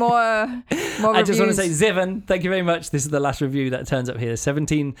reading more reviews. I just want to say, Zivan, thank you very much. This is the last review that turns up here.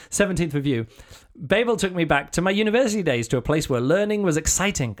 17th review. Babel took me back to my university days, to a place where learning was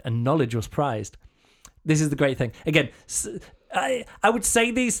exciting and knowledge was prized. This is the great thing. Again, I would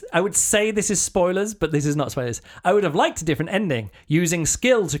say this is spoilers, but this is not spoilers. I would have liked a different ending, using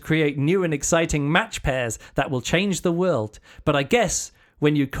skill to create new and exciting match pairs that will change the world. But I guess...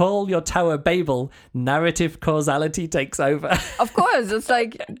 when you call your tower Babel, narrative causality takes over. Of course. It's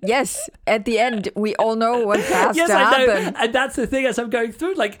like, yes, at the end, we all know what has to happen. I know. And that's the thing as I'm going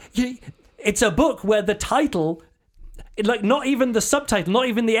through. Like, it's a book where the title... like not even the subtitle, not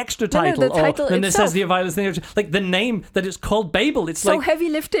even the extra title, the title or, and it says itself. the violence thing, like the name that it's called Babel. It's so like heavy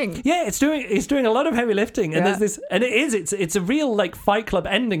lifting. Yeah, it's doing a lot of heavy lifting, and there's this, and it's a real like Fight Club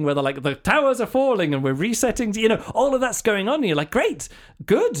ending where they're like the towers are falling and we're resetting. All of that's going on. And you're like, great,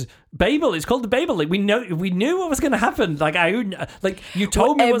 good. Babel. It's called the Babel. Like we knew what was going to happen. Like you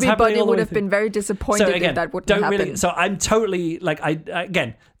told me what's happening. Everybody would have been very disappointed if that wouldn't happen. So I'm totally like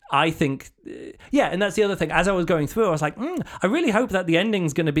I think, and that's the other thing. As I was going through, I was like, I really hope that the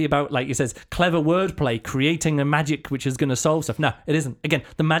ending's going to be about, like it says, clever wordplay, creating a magic which is going to solve stuff. No, it isn't. Again,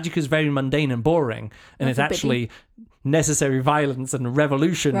 the magic is very mundane and boring, and it's actually necessary violence and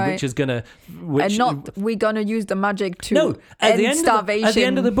revolution, which is going to... and not we're going to use the magic to end starvation. At the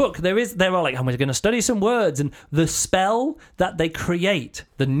end of the book, they're all like, we're going to study some words, and the spell that they create,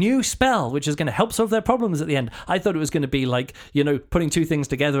 the new spell, which is going to help solve their problems at the end. I thought it was going to be like, putting two things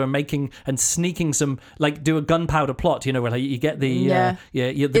together and making and sneaking some, like do a gunpowder plot, where like you get the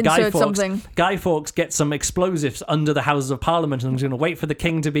Guy Fawkes get some explosives under the Houses of Parliament and is going to wait for the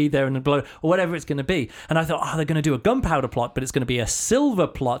king to be there and blow, or whatever it's going to be. And I thought, they're going to do a gunpowder plot, but it's going to be a silver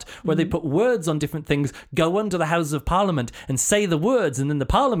plot where they put words on different things, go under the Houses of Parliament and say the words, and then the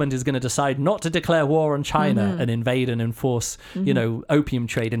Parliament is going to decide not to declare war on China and invade and enforce, opium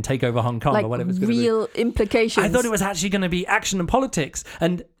trade and take over Hong Kong, like or whatever it's going to be. Real implications. I thought it was actually going to be action and politics,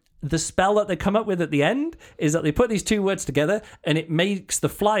 and the spell that they come up with at the end is that they put these two words together and it makes the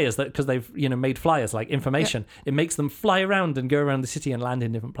flyers, that because they've made flyers like information, it makes them fly around and go around the city and land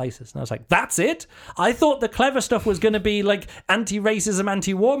in different places. And I was like, that's it? I thought the clever stuff was going to be like anti-racism,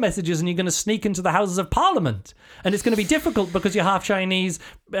 anti-war messages, and you're going to sneak into the Houses of Parliament, and it's going to be difficult because you're half Chinese,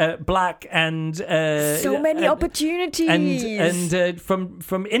 black, and so many opportunities, and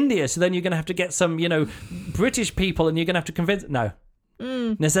from India. So then you're going to have to get some British people, and you're going to have to convince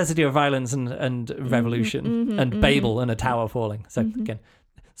necessity of violence and revolution and Babel and a tower falling. So again,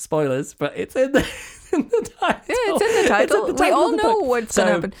 spoilers, but it's in the title. Yeah, it's in the title. We all know what's going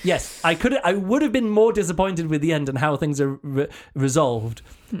to happen. Yes, I would have been more disappointed with the end and how things are resolved,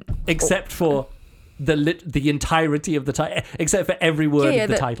 except for the entirety of the title, except for every word of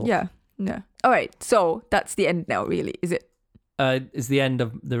the title. Yeah. All right, so that's the end now, really, is it? Is the end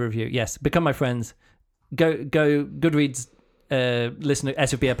of the review. Yes, become my friends. Go Goodreads.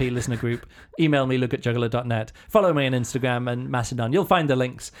 SFBRP listener group. Email me, luke@juggler.net. Follow me on Instagram and Mastodon. You'll find the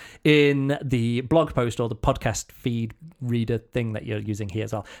links in the blog post or the podcast feed reader thing that you're using here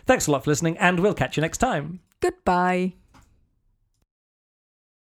as well. Thanks a lot for listening, and we'll catch you next time. Goodbye.